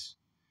believe this.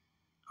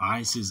 All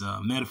right, it says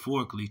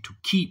metaphorically, to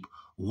keep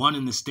one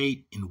in the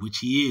state in which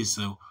he is.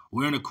 So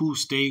we're in a cool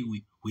state.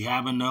 We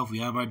have enough. We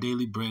have our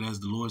daily bread, as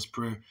the Lord's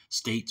Prayer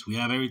states. We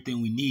have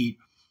everything we need,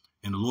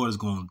 and the Lord is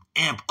going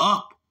to amp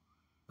up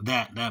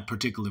that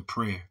particular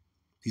prayer.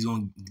 He's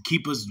going to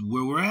keep us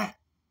where we're at.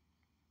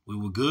 We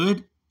were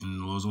good,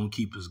 and the Lord's going to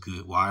keep us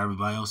good. While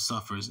everybody else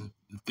suffers and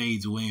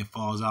fades away and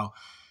falls out,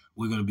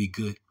 we're going to be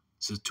good. It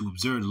says to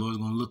observe. The Lord's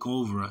going to look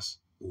over us,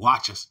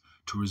 watch us,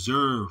 to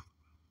reserve,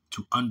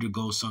 to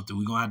undergo something.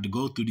 We're going to have to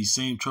go through these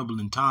same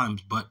troubling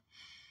times, but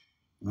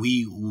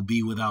we will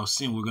be without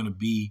sin. We're going to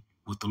be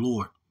with the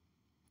Lord.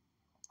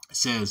 It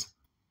says,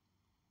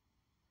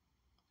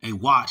 a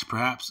watch,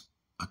 perhaps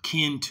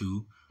akin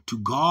to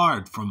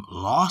guard from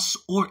loss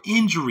or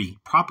injury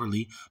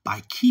properly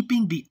by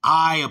keeping the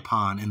eye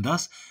upon, and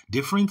thus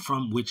differing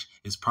from, which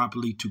is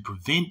properly to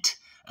prevent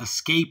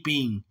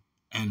escaping,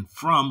 and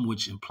from,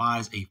 which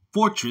implies a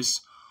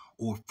fortress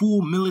or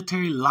full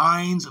military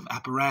lines of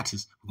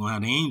apparatus. We're going to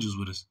have the angels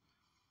with us.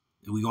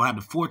 We're going to have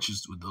the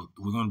fortress.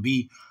 We're going to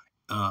be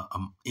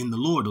in the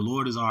Lord. The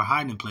Lord is our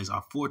hiding place,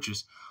 our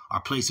fortress,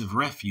 our place of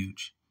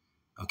refuge.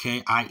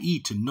 Okay, i.e.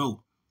 to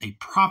note a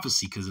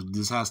prophecy, because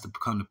this has to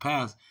come to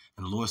pass.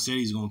 And the Lord said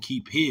he's going to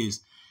keep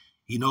his.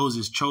 He knows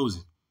his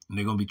chosen. And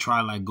they're going to be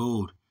tried like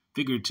gold,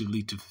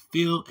 figuratively, to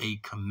fulfill a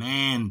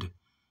command.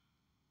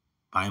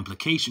 By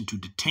implication, to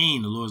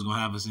detain. The Lord's going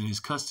to have us in his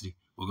custody.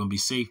 We're going to be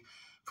safe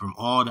from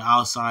all the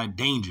outside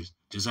dangers.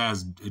 Just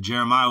as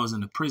Jeremiah was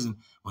in the prison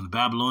when the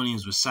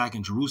Babylonians were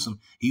sacking Jerusalem,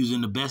 he was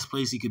in the best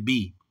place he could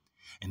be.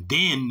 And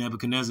then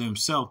Nebuchadnezzar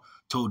himself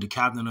told the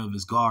captain of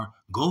his guard,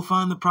 go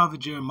find the prophet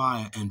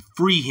Jeremiah and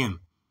free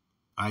him.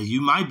 All right,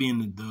 you might be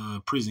in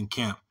the prison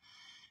camp.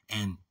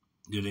 And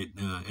through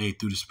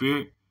the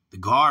spirit, the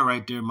guard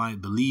right there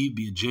might believe,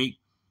 be a Jake,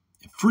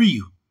 and free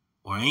you.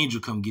 Or an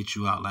angel come get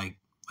you out like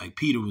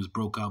Peter was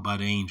broke out by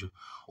the angel.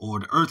 Or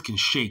the earth can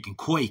shake and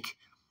quake,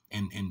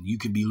 and you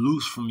can be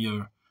loose from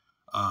your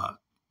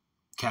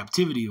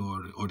captivity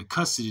or the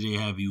custody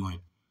they have you in.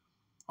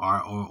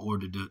 Or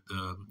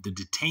the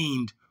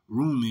detained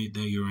room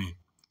that you're in. It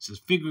says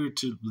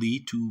figuratively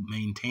to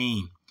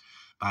maintain.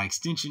 By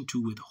extension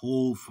to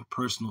withhold for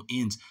personal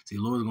ends. See,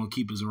 the Lord is going to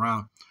keep us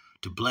around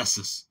to bless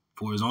us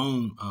for his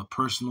own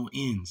personal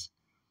ends.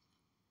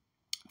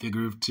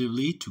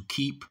 Figuratively, to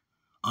keep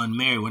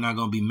unmarried. We're not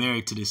going to be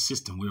married to this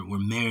system. We're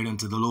married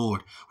unto the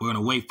Lord. We're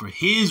going to wait for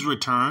his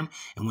return.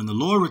 And when the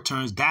Lord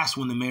returns, that's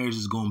when the marriage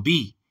is going to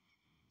be.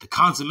 The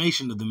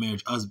consummation of the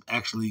marriage, us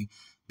actually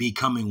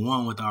becoming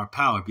one with our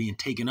power, being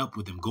taken up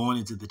with him, going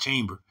into the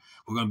chamber.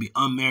 We're going to be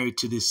unmarried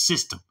to this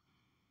system.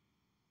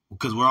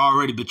 Because we're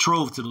already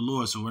betrothed to the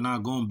Lord, so we're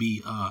not going to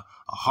be a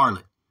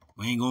harlot.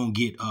 We ain't going to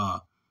get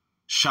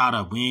shot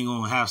up. We ain't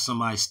going to have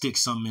somebody stick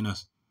something in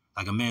us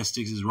like a man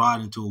sticks his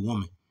rod into a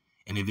woman.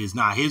 And if it's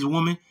not his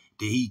woman,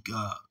 then he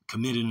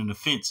committed an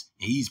offense,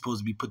 and he's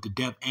supposed to be put to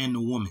death and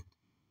the woman.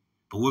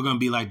 But we're going to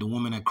be like the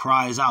woman that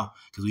cries out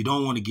because we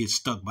don't want to get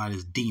stuck by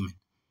this demon.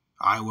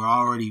 All right, we're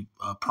already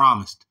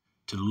promised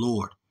to the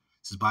Lord.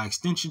 This is by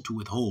extension to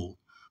withhold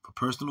for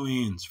personal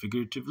ends,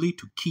 figuratively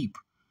to keep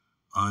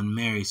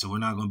unmarried. So we're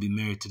not going to be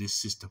married to this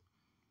system.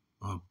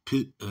 We're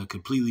going to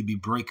completely be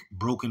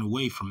broken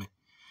away from it.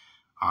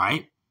 All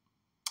right?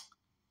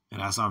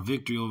 And that's our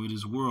victory over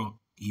this world,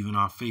 even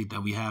our faith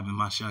that we have in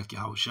Mashiach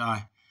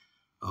YAHAWASHI.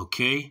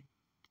 Okay?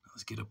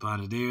 Let's get up out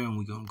of there, and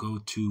we're going to go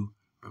to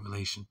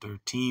Revelation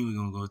 13. We're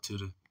going to go to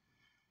the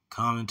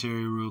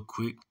commentary real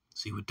quick,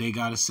 see what they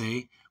got to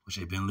say, which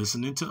they've been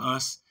listening to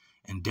us,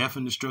 and death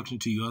and destruction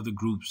to you other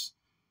groups.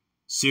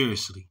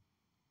 Seriously.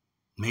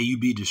 May you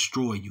be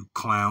destroyed, you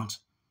clowns.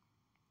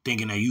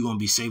 Thinking that you're going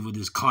to be safe with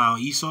this clown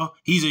Esau.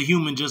 He's a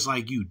human just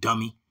like you,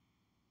 dummy.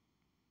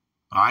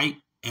 All right?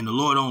 And the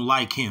Lord don't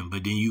like him,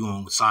 but then you're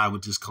going to side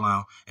with this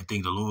clown and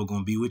think the Lord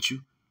going to be with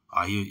you?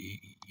 All right,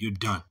 you're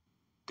done.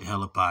 The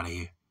hell up out of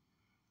here.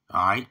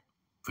 All right?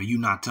 For you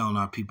not telling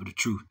our people the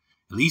truth.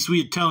 At least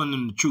we are telling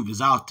them the truth.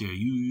 It's out there.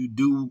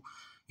 You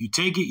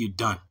take it, you're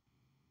done.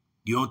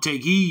 You don't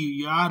take heed,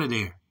 you're out of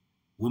there.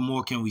 What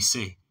more can we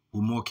say?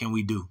 What more can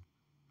we do?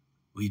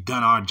 We've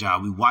done our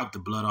job. We wiped the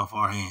blood off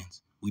our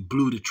hands. We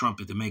blew the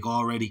trumpet to make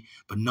all ready,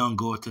 but none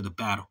goeth to the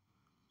battle.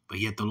 But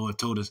yet the Lord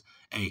told us,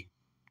 hey,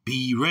 be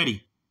ye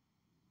ready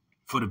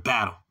for the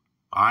battle.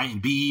 All right?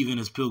 And be even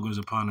as pilgrims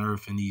upon the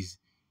earth in these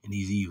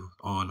evils.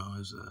 Oh, no,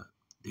 it's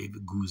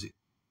David Guzik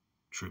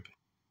tripping.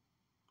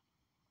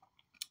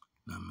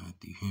 Not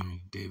Matthew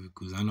Henry, David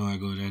Guzik. I know I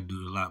go to that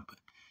dude a lot, but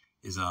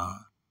it's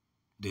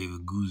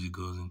David Guzik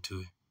goes into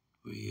it.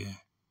 But yeah.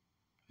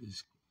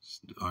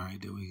 All right,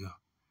 there we go.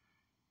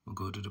 We'll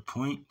go to the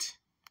point.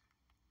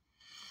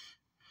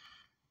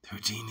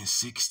 13 and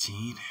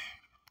 16.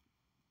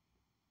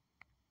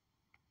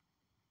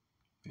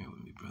 Bear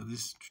with me,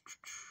 brothers.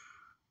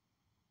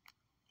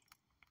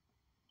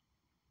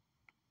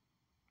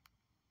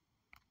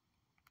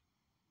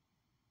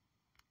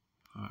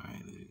 All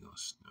right, there you go.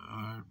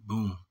 Start.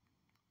 Boom.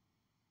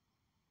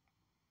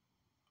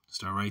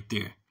 Start right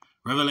there.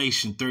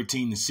 Revelation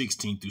 13 and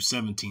 16 through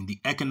 17. The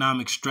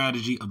economic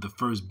strategy of the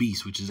first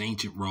beast, which is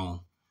ancient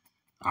Rome.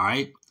 All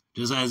right?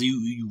 Just as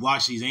you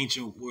watch these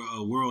ancient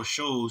world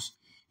shows,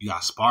 you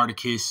got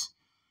Spartacus.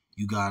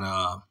 You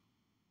got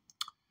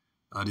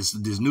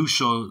this new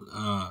show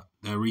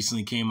that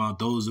recently came out,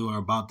 Those Who Are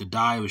About to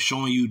Die. It was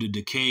showing you the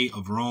decay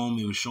of Rome.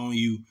 It was showing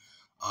you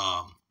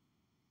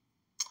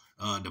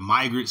the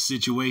migrant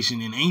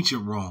situation in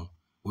ancient Rome,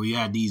 where you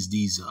had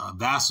these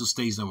vassal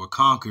states that were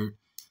conquered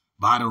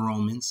by the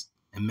Romans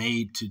and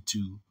made to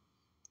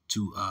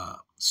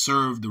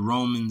serve the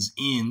Romans'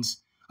 ends.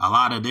 A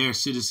lot of their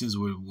citizens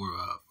were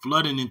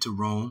flooding into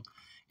Rome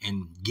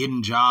and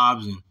getting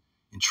jobs and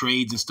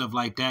trades and stuff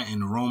like that,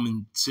 and the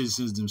Roman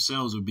citizens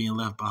themselves were being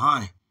left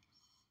behind.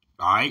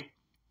 All right?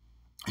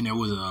 And there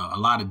was a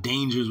lot of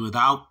dangers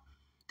without.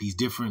 These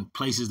different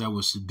places that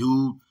were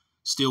subdued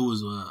still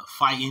was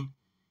fighting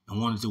and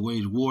wanted to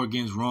wage war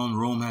against Rome.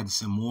 Rome had to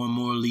send more and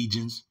more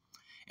legions,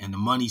 and the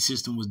money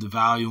system was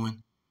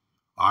devaluing.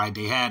 All right,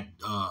 they had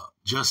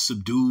just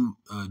subdued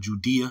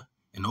Judea,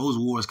 and those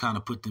wars kind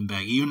of put them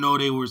back. Even though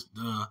they were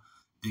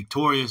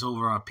victorious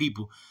over our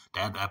people,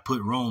 that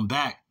put Rome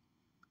back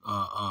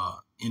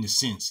in a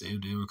sense.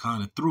 They were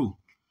kind of through.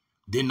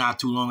 Then not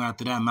too long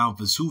after that, Mount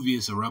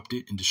Vesuvius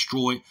erupted and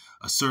destroyed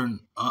a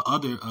certain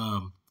other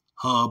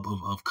hub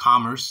of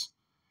commerce.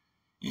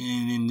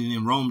 And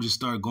then Rome just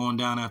started going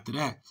down after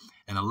that.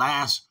 And the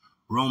last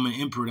Roman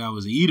emperor that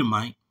was an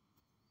Edomite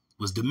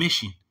was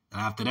Domitian. And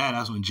after that,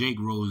 that's when Jake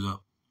rose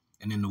up.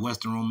 And then the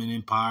Western Roman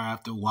Empire,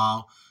 after a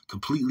while,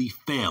 completely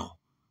fell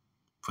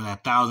for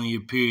that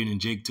 1,000-year period,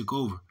 and Jake took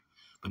over.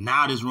 But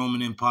now this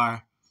Roman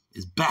Empire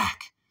is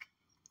back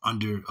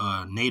under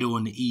NATO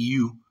and the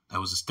EU that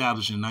was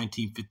established in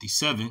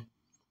 1957,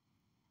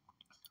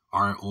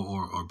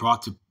 or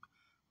brought to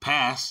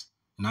pass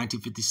in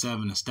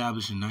 1957,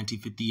 established in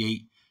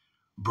 1958,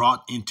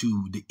 brought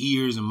into the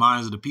ears and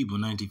minds of the people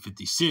in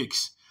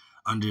 1956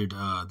 under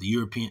the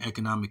European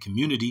Economic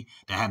Community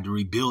that had to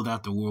rebuild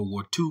after World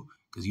War II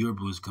because Europe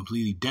was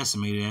completely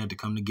decimated. It had to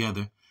come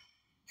together.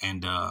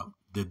 And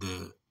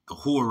the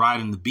whore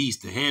riding the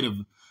beast, the head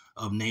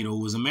of NATO,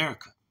 was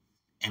America.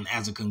 And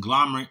as a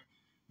conglomerate,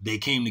 they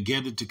came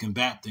together to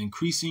combat the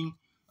increasing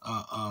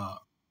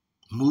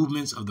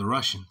movements of the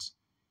Russians.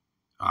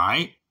 All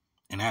right?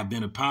 And have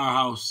been a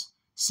powerhouse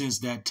since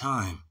that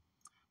time.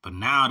 But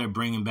now they're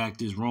bringing back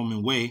this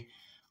Roman way.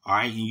 All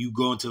right? And you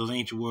go into those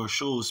ancient world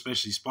shows,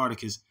 especially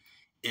Spartacus,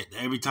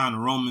 every time the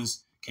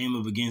Romans came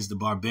up against the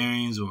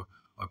barbarians or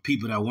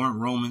people that weren't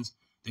Romans,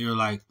 they were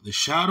like, the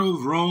shadow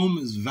of Rome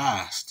is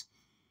vast,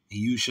 and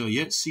you shall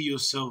yet see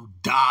yourself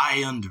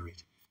die under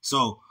it.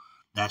 So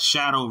that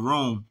shadow of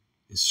Rome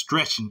is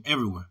stretching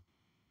everywhere.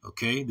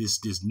 Okay,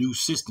 this new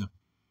system,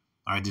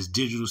 all right, this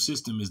digital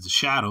system is the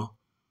shadow,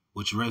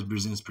 which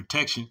represents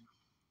protection.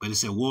 But it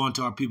said, woe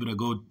unto our people that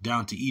go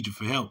down to Egypt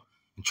for help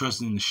and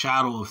trusting in the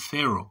shadow of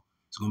Pharaoh.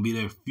 It's going to be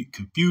their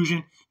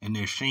confusion and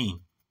their shame.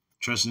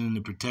 Trusting in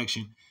the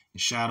protection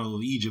and shadow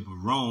of Egypt,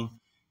 of Rome,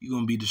 you're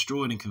going to be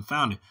destroyed and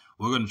confounded.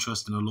 We're going to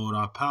trust in the Lord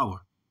our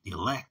power, the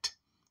elect.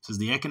 It says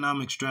the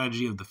economic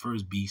strategy of the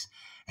first beast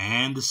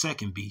and the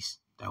second beast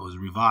that was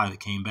revived, that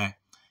came back,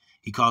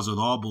 He causeth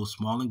all, both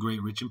small and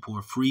great, rich and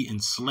poor, free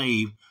and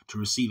slave, to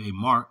receive a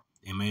mark,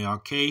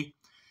 M-A-R-K,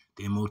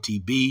 the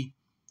M-O-T-B,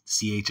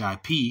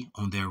 C-H-I-P,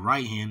 on their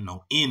right hand,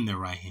 no, in their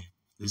right hand.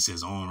 This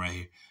says on right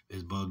here.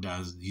 This bugged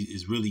out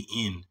is really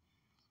in.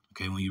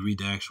 Okay, when you read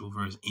the actual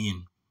verse,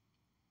 in.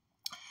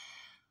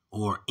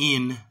 Or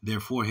in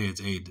their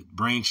foreheads, a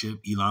brain chip,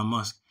 Elon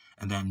Musk,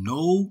 and that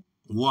no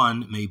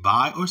one may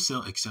buy or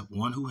sell except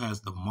one who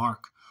has the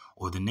mark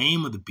or the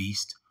name of the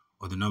beast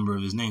or the number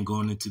of his name.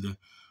 Going into the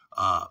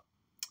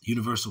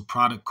Universal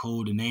Product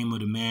Code, the name of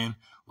the man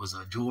was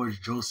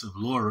George Joseph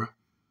Laurer,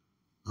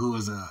 who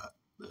was a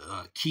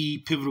key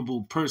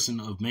pivotal person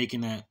of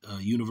making that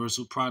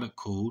Universal Product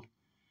Code.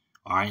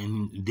 All right,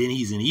 and then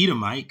he's an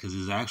Edomite because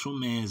his actual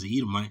man is an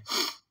Edomite,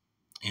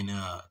 and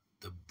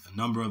the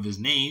number of his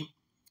name,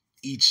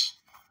 each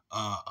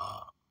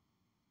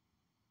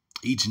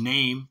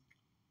name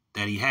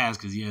that he has,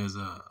 because he has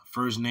a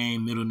first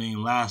name, middle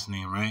name, last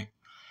name, right?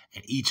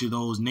 And each of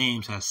those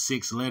names has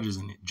 6 letters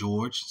in it.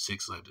 George,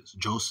 6 letters.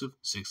 Joseph,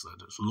 6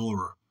 letters.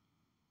 Laura,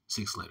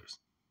 6 letters.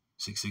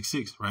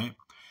 666, right?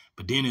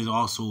 But then there's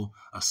also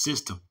a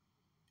system,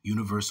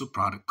 Universal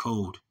Product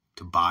Code,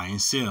 to buy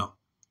and sell.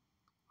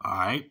 All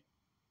right?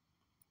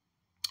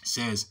 It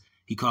says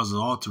he causes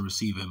all to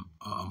receive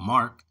a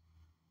mark,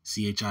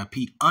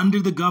 C-H-I-P,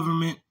 under the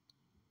government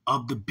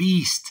of the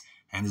beast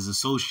and his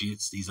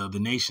associates. These are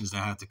the nations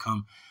that have to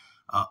come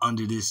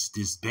under this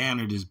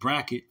banner, this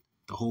bracket.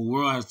 The whole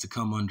world has to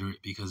come under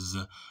it because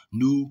it's a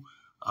new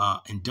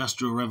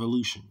industrial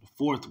revolution. The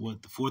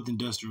fourth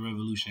industrial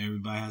revolution.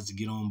 Everybody has to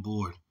get on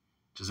board,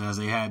 just as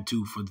they had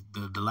to for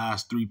the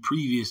last 3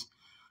 previous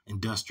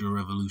industrial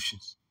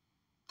revolutions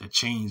that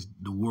changed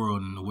the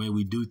world and the way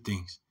we do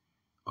things,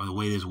 or the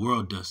way this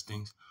world does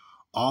things.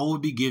 All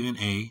would be given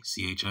a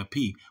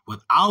CHIP.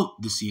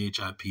 Without the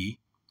CHIP,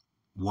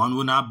 one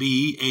will not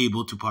be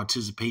able to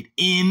participate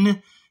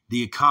in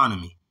the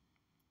economy.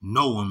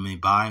 No one may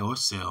buy or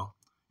sell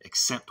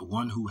except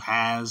one who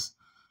has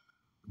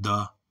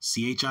the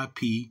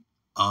CHIP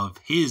of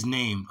his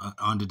name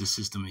under the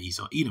system of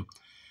Esau Edom.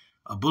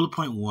 Bullet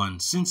point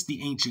 1, since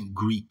the ancient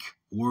Greek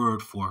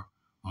word for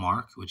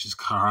mark, which is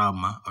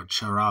charagma or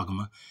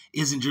charagma,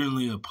 isn't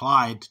generally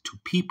applied to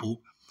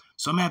people,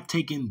 some have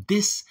taken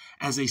this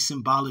as a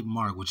symbolic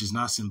mark, which is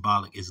not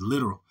symbolic, it's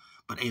literal.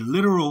 But a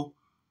literal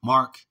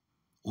mark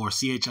or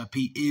CHIP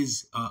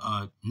is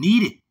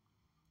needed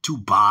to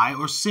buy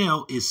or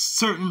sell, is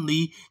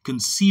certainly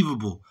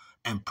conceivable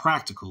and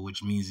practical,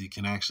 which means it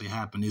can actually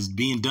happen. It's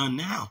being done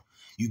now.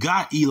 You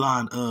got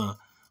Elon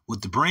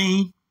with the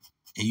brain,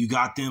 and you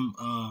got them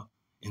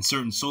in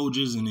certain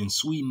soldiers and in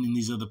Sweden and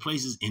these other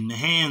places in the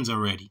hands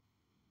already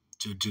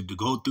to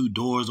go through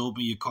doors,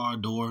 open your car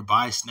door,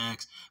 buy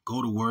snacks,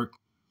 go to work,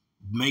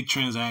 make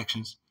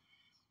transactions.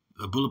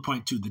 Bullet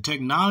point 2, the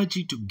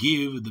technology to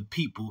give the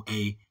people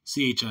a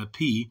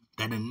CHIP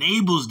that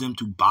enables them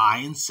to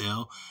buy and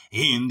sell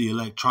in the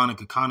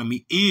electronic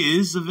economy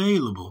is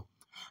available.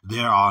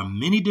 There are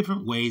many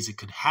different ways it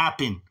could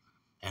happen,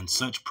 and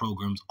such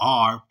programs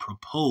are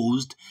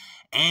proposed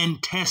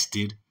and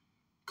tested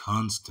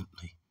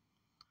constantly.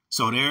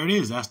 So there it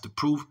is. That's the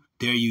proof.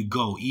 There you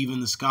go. Even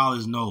the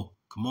scholars know.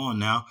 Come on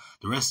now.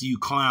 The rest of you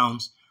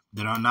clowns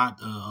that are not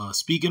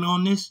speaking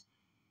on this,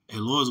 the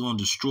Lord's going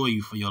to destroy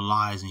you for your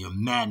lies and your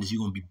madness.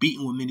 You're going to be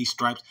beaten with many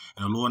stripes,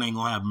 and the Lord ain't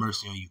going to have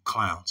mercy on you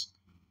clowns,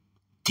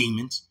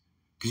 demons,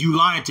 because you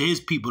lying to his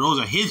people.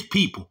 Those are his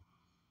people,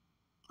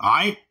 all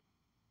right?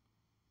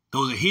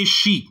 Those are his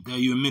sheep that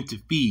you are meant to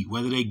feed.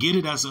 Whether they get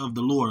it, that's of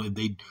the Lord. If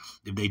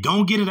they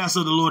don't get it, that's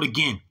of the Lord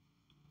again.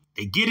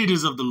 They get it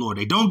is of the Lord.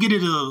 They don't get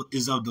it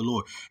is of the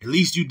Lord. At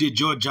least you did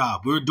your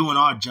job. We're doing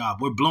our job.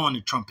 We're blowing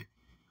the trumpet.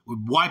 We're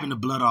wiping the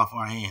blood off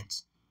our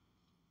hands,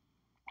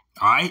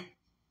 all right?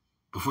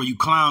 Before you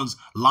clowns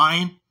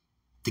lying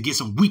to get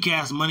some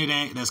weak-ass money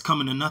that's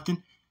coming to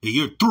nothing,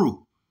 you're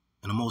through.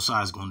 And the Most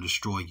High is going to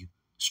destroy you.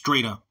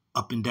 Straight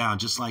up and down,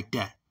 just like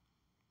that.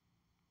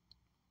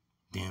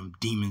 Damn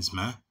demons,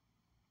 man.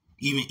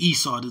 Even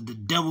Esau, the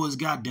devil his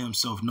goddamn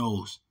self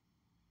knows.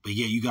 But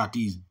yeah, you got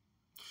these,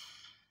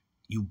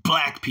 you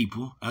black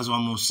people. That's what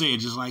I'm going to say it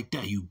just like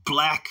that. You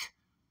black,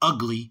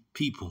 ugly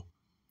people.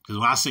 Because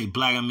when I say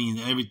black, I mean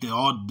everything,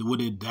 all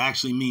what it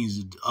actually means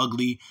is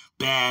ugly,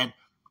 bad,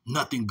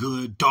 nothing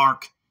good,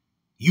 dark.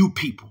 You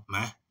people,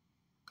 man.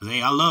 Because,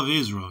 hey, I love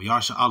Israel.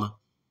 Yasha Allah.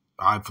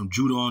 All right, from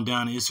Judah on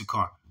down to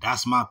Issachar.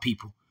 That's my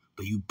people.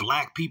 But you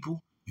black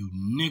people, you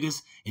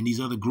niggas in these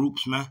other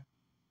groups, man.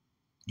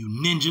 You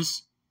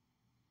ninjas.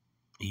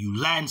 And you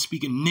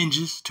Latin-speaking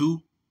ninjas,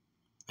 too.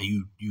 And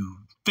you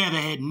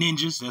featherhead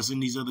ninjas that's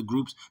in these other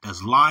groups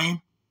that's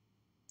lying.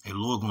 Hey, the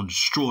Lord going to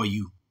destroy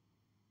you.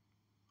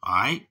 All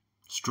right?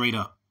 Straight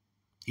up.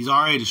 He's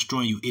already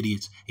destroying you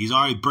idiots. He's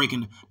already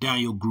breaking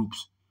down your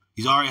groups.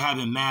 He's already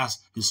having mass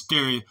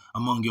hysteria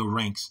among your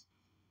ranks.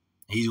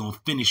 And he's going to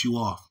finish you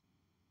off.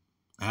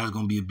 And that's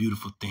going to be a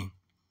beautiful thing.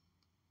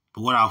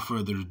 But without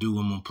further ado,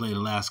 I'm going to play the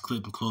last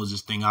clip and close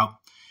this thing out.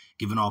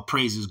 Giving all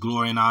praises,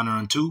 glory, and honor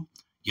unto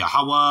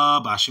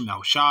YAHAWAH, BAHASHAM,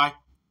 YAHAWASHI.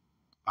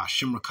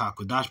 BAHASHAM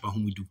QADASH, by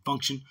whom we do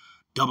function.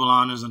 Double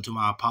honors unto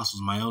my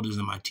apostles, my elders,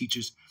 and my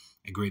teachers,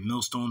 a great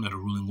millstone that are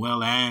ruling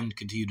well and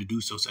continue to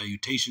do so.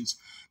 Salutations,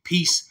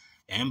 peace,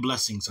 and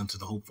blessings unto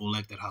the hopeful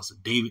elect, that house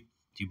of David.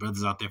 To you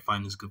brothers out there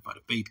fighting this good fight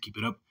of faith, keep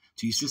it up.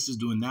 To you sisters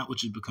doing that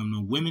which has become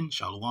known, women,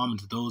 Shalawam. And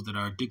to those that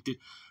are addicted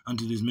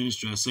unto this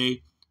ministry, I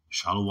say,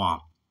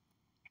 Shalawam.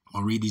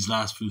 I'll read these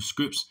last few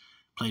scripts,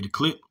 play the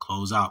clip,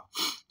 close out.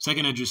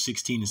 2nd Esdras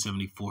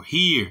 16:74.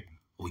 Hear,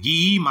 O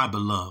ye, my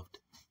beloved,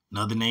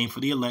 another name for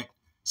the elect,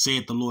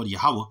 saith the Lord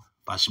YAHAWAH,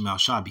 BAHASHAM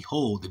Shah,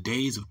 behold, the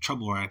days of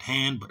trouble are at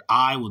hand, but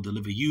I will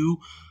deliver you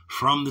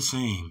from the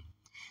same.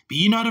 Be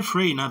ye not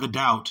afraid, neither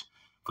doubt,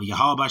 for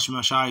YAHAWAH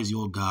BAHASHAM Shah is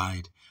your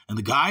guide, and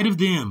the guide of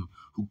them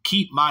who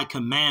keep my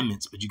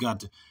commandments. But you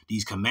got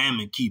these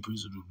commandment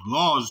keepers,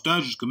 laws,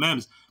 statutes,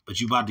 commandments, but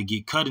you about to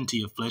get cut into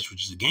your flesh,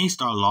 which is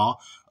against our law.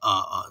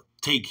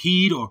 Take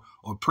heed or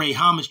pray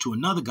homage to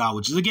another God,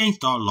 which is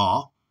against our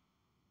law.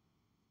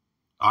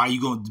 Are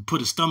you going to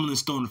put a stumbling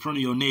stone in front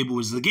of your neighbor,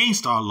 which is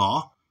against our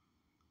law?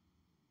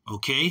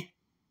 Okay?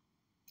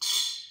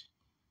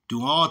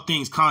 Do all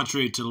things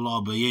contrary to the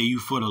law, but yeah, you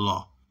for the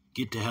law.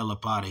 Get the hell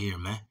up out of here,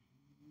 man.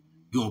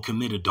 You're going to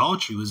commit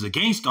adultery, which is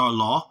against our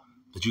law,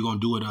 but you're going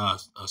to do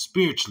it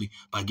spiritually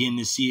by getting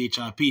this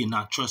CHIP and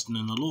not trusting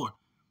in the Lord.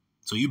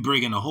 So you're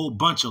breaking a whole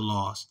bunch of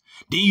laws.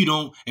 Then you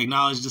don't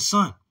acknowledge the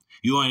Son.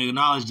 You don't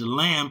acknowledge the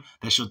Lamb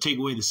that shall take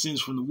away the sins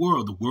from the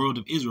world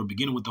of Israel,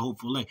 beginning with the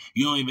hopeful elect.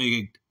 You don't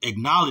even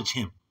acknowledge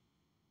him.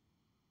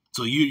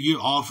 So you're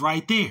off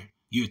right there.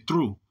 You're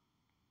through.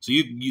 So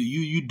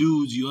you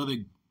dudes, you other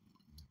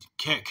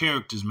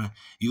characters, man,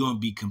 you're going to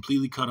be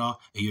completely cut off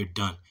and you're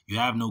done. You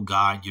have no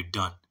God. You're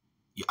done.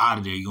 You're out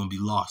of there. You're going to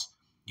be lost.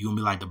 You're going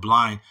to be like the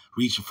blind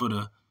reaching for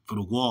the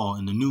wall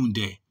in the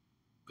noonday,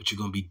 but you're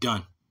going to be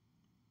done.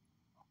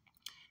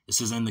 It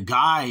says, and the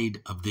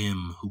guide of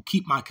them who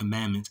keep my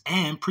commandments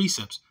and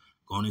precepts,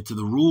 going into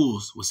the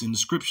rules, what's in the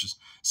scriptures,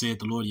 saith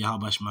the Lord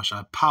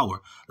YAHWAH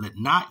power. Let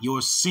not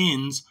your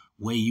sins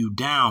weigh you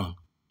down.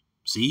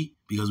 See,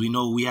 because we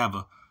know we have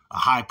a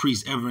high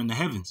priest ever in the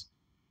heavens,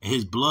 and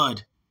his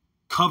blood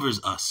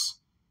covers us.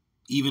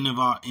 Even if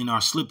in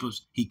our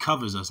slippers, he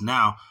covers us.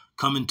 Now,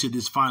 coming to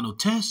this final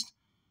test,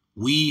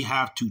 we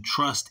have to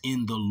trust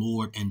in the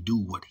Lord and do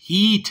what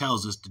he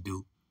tells us to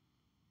do.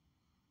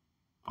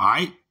 All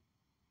right?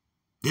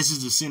 This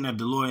is the sin that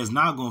the Lord is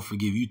not going to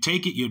forgive. You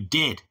take it, you're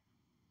dead.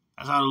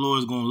 That's how the Lord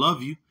is going to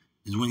love you,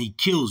 is when he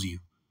kills you.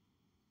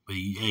 But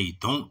hey,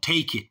 don't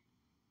take it.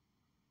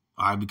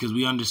 All right, because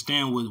we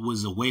understand what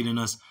was awaiting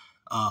us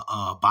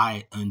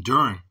by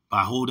enduring,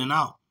 by holding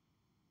out.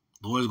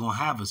 The Lord is going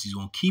to have us. He's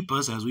going to keep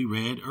us, as we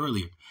read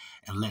earlier.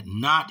 And let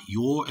not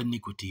your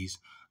iniquities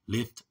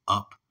lift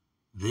up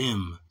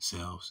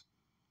themselves.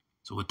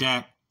 So with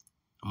that,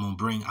 I'm going to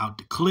bring out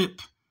the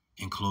clip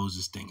and close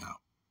this thing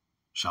out.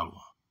 Shalawam.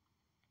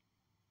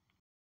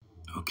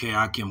 Okay,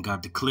 Akim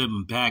got the clip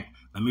and back.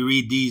 Let me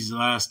read these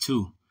last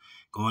two.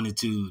 Going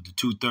into the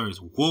 2/3.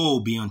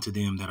 Woe be unto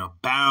them that are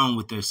bound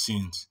with their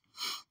sins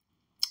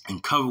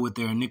and covered with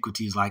their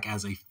iniquities, like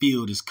as a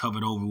field is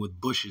covered over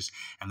with bushes,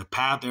 and the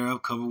path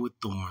thereof covered with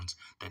thorns,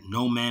 that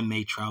no man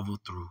may travel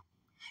through.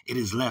 It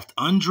is left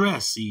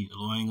undressed. See, the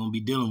Lord ain't going to be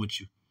dealing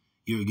with you.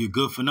 You're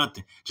good for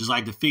nothing. Just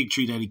like the fig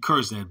tree that he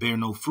cursed that bear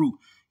no fruit.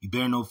 You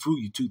bear no fruit,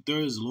 you 2/3,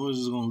 the Lord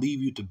is going to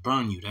leave you to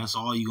burn you. That's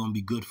all you're going to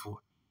be good for.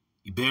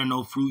 You bear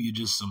no fruit, you're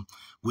just some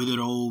withered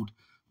old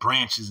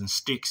branches and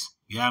sticks.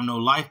 You have no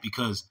life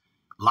because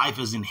life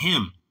is in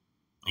him.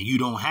 And you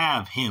don't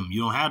have him. You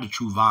don't have the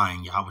true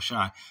vine,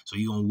 YAHWASHI. So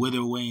you're going to wither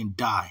away and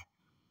die.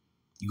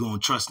 You're going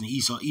to trust in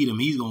Esau, Edom.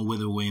 He's going to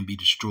wither away and be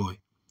destroyed.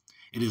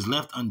 It is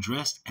left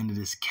undressed, and it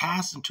is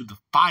cast into the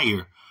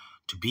fire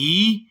to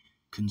be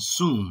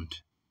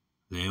consumed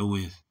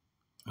therewith.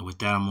 And with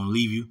that, I'm going to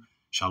leave you.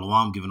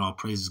 Shalawam, giving all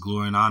praises,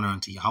 glory, and honor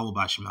unto YAHWAH,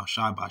 BAHASHAM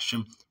Shah,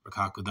 BAHASHAM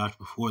QADASH.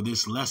 Before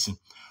this lesson,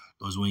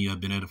 those when you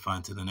have been edified.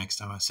 Until the next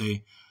time, I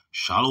say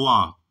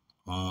Shalawam.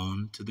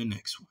 On to the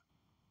next one.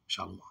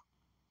 Shalawam.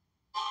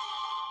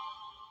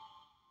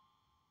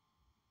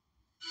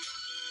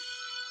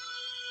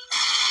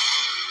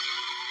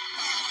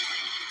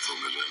 For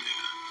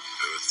millennia,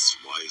 Earth's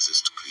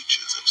wisest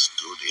creatures have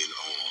stood in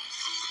awe of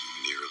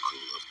the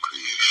miracle of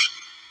creation.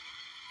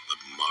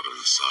 But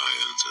modern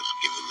science has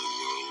given the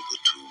world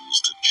the tools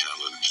to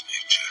challenge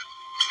nature,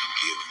 to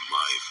give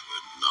life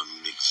where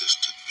none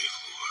existed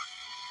before.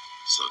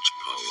 Such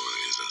power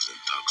is as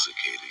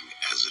intoxicating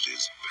as it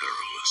is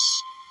perilous.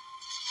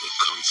 The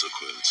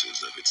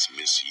consequences of its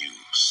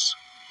misuse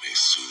may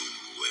soon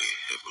weigh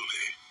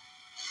heavily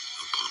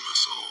upon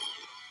us all.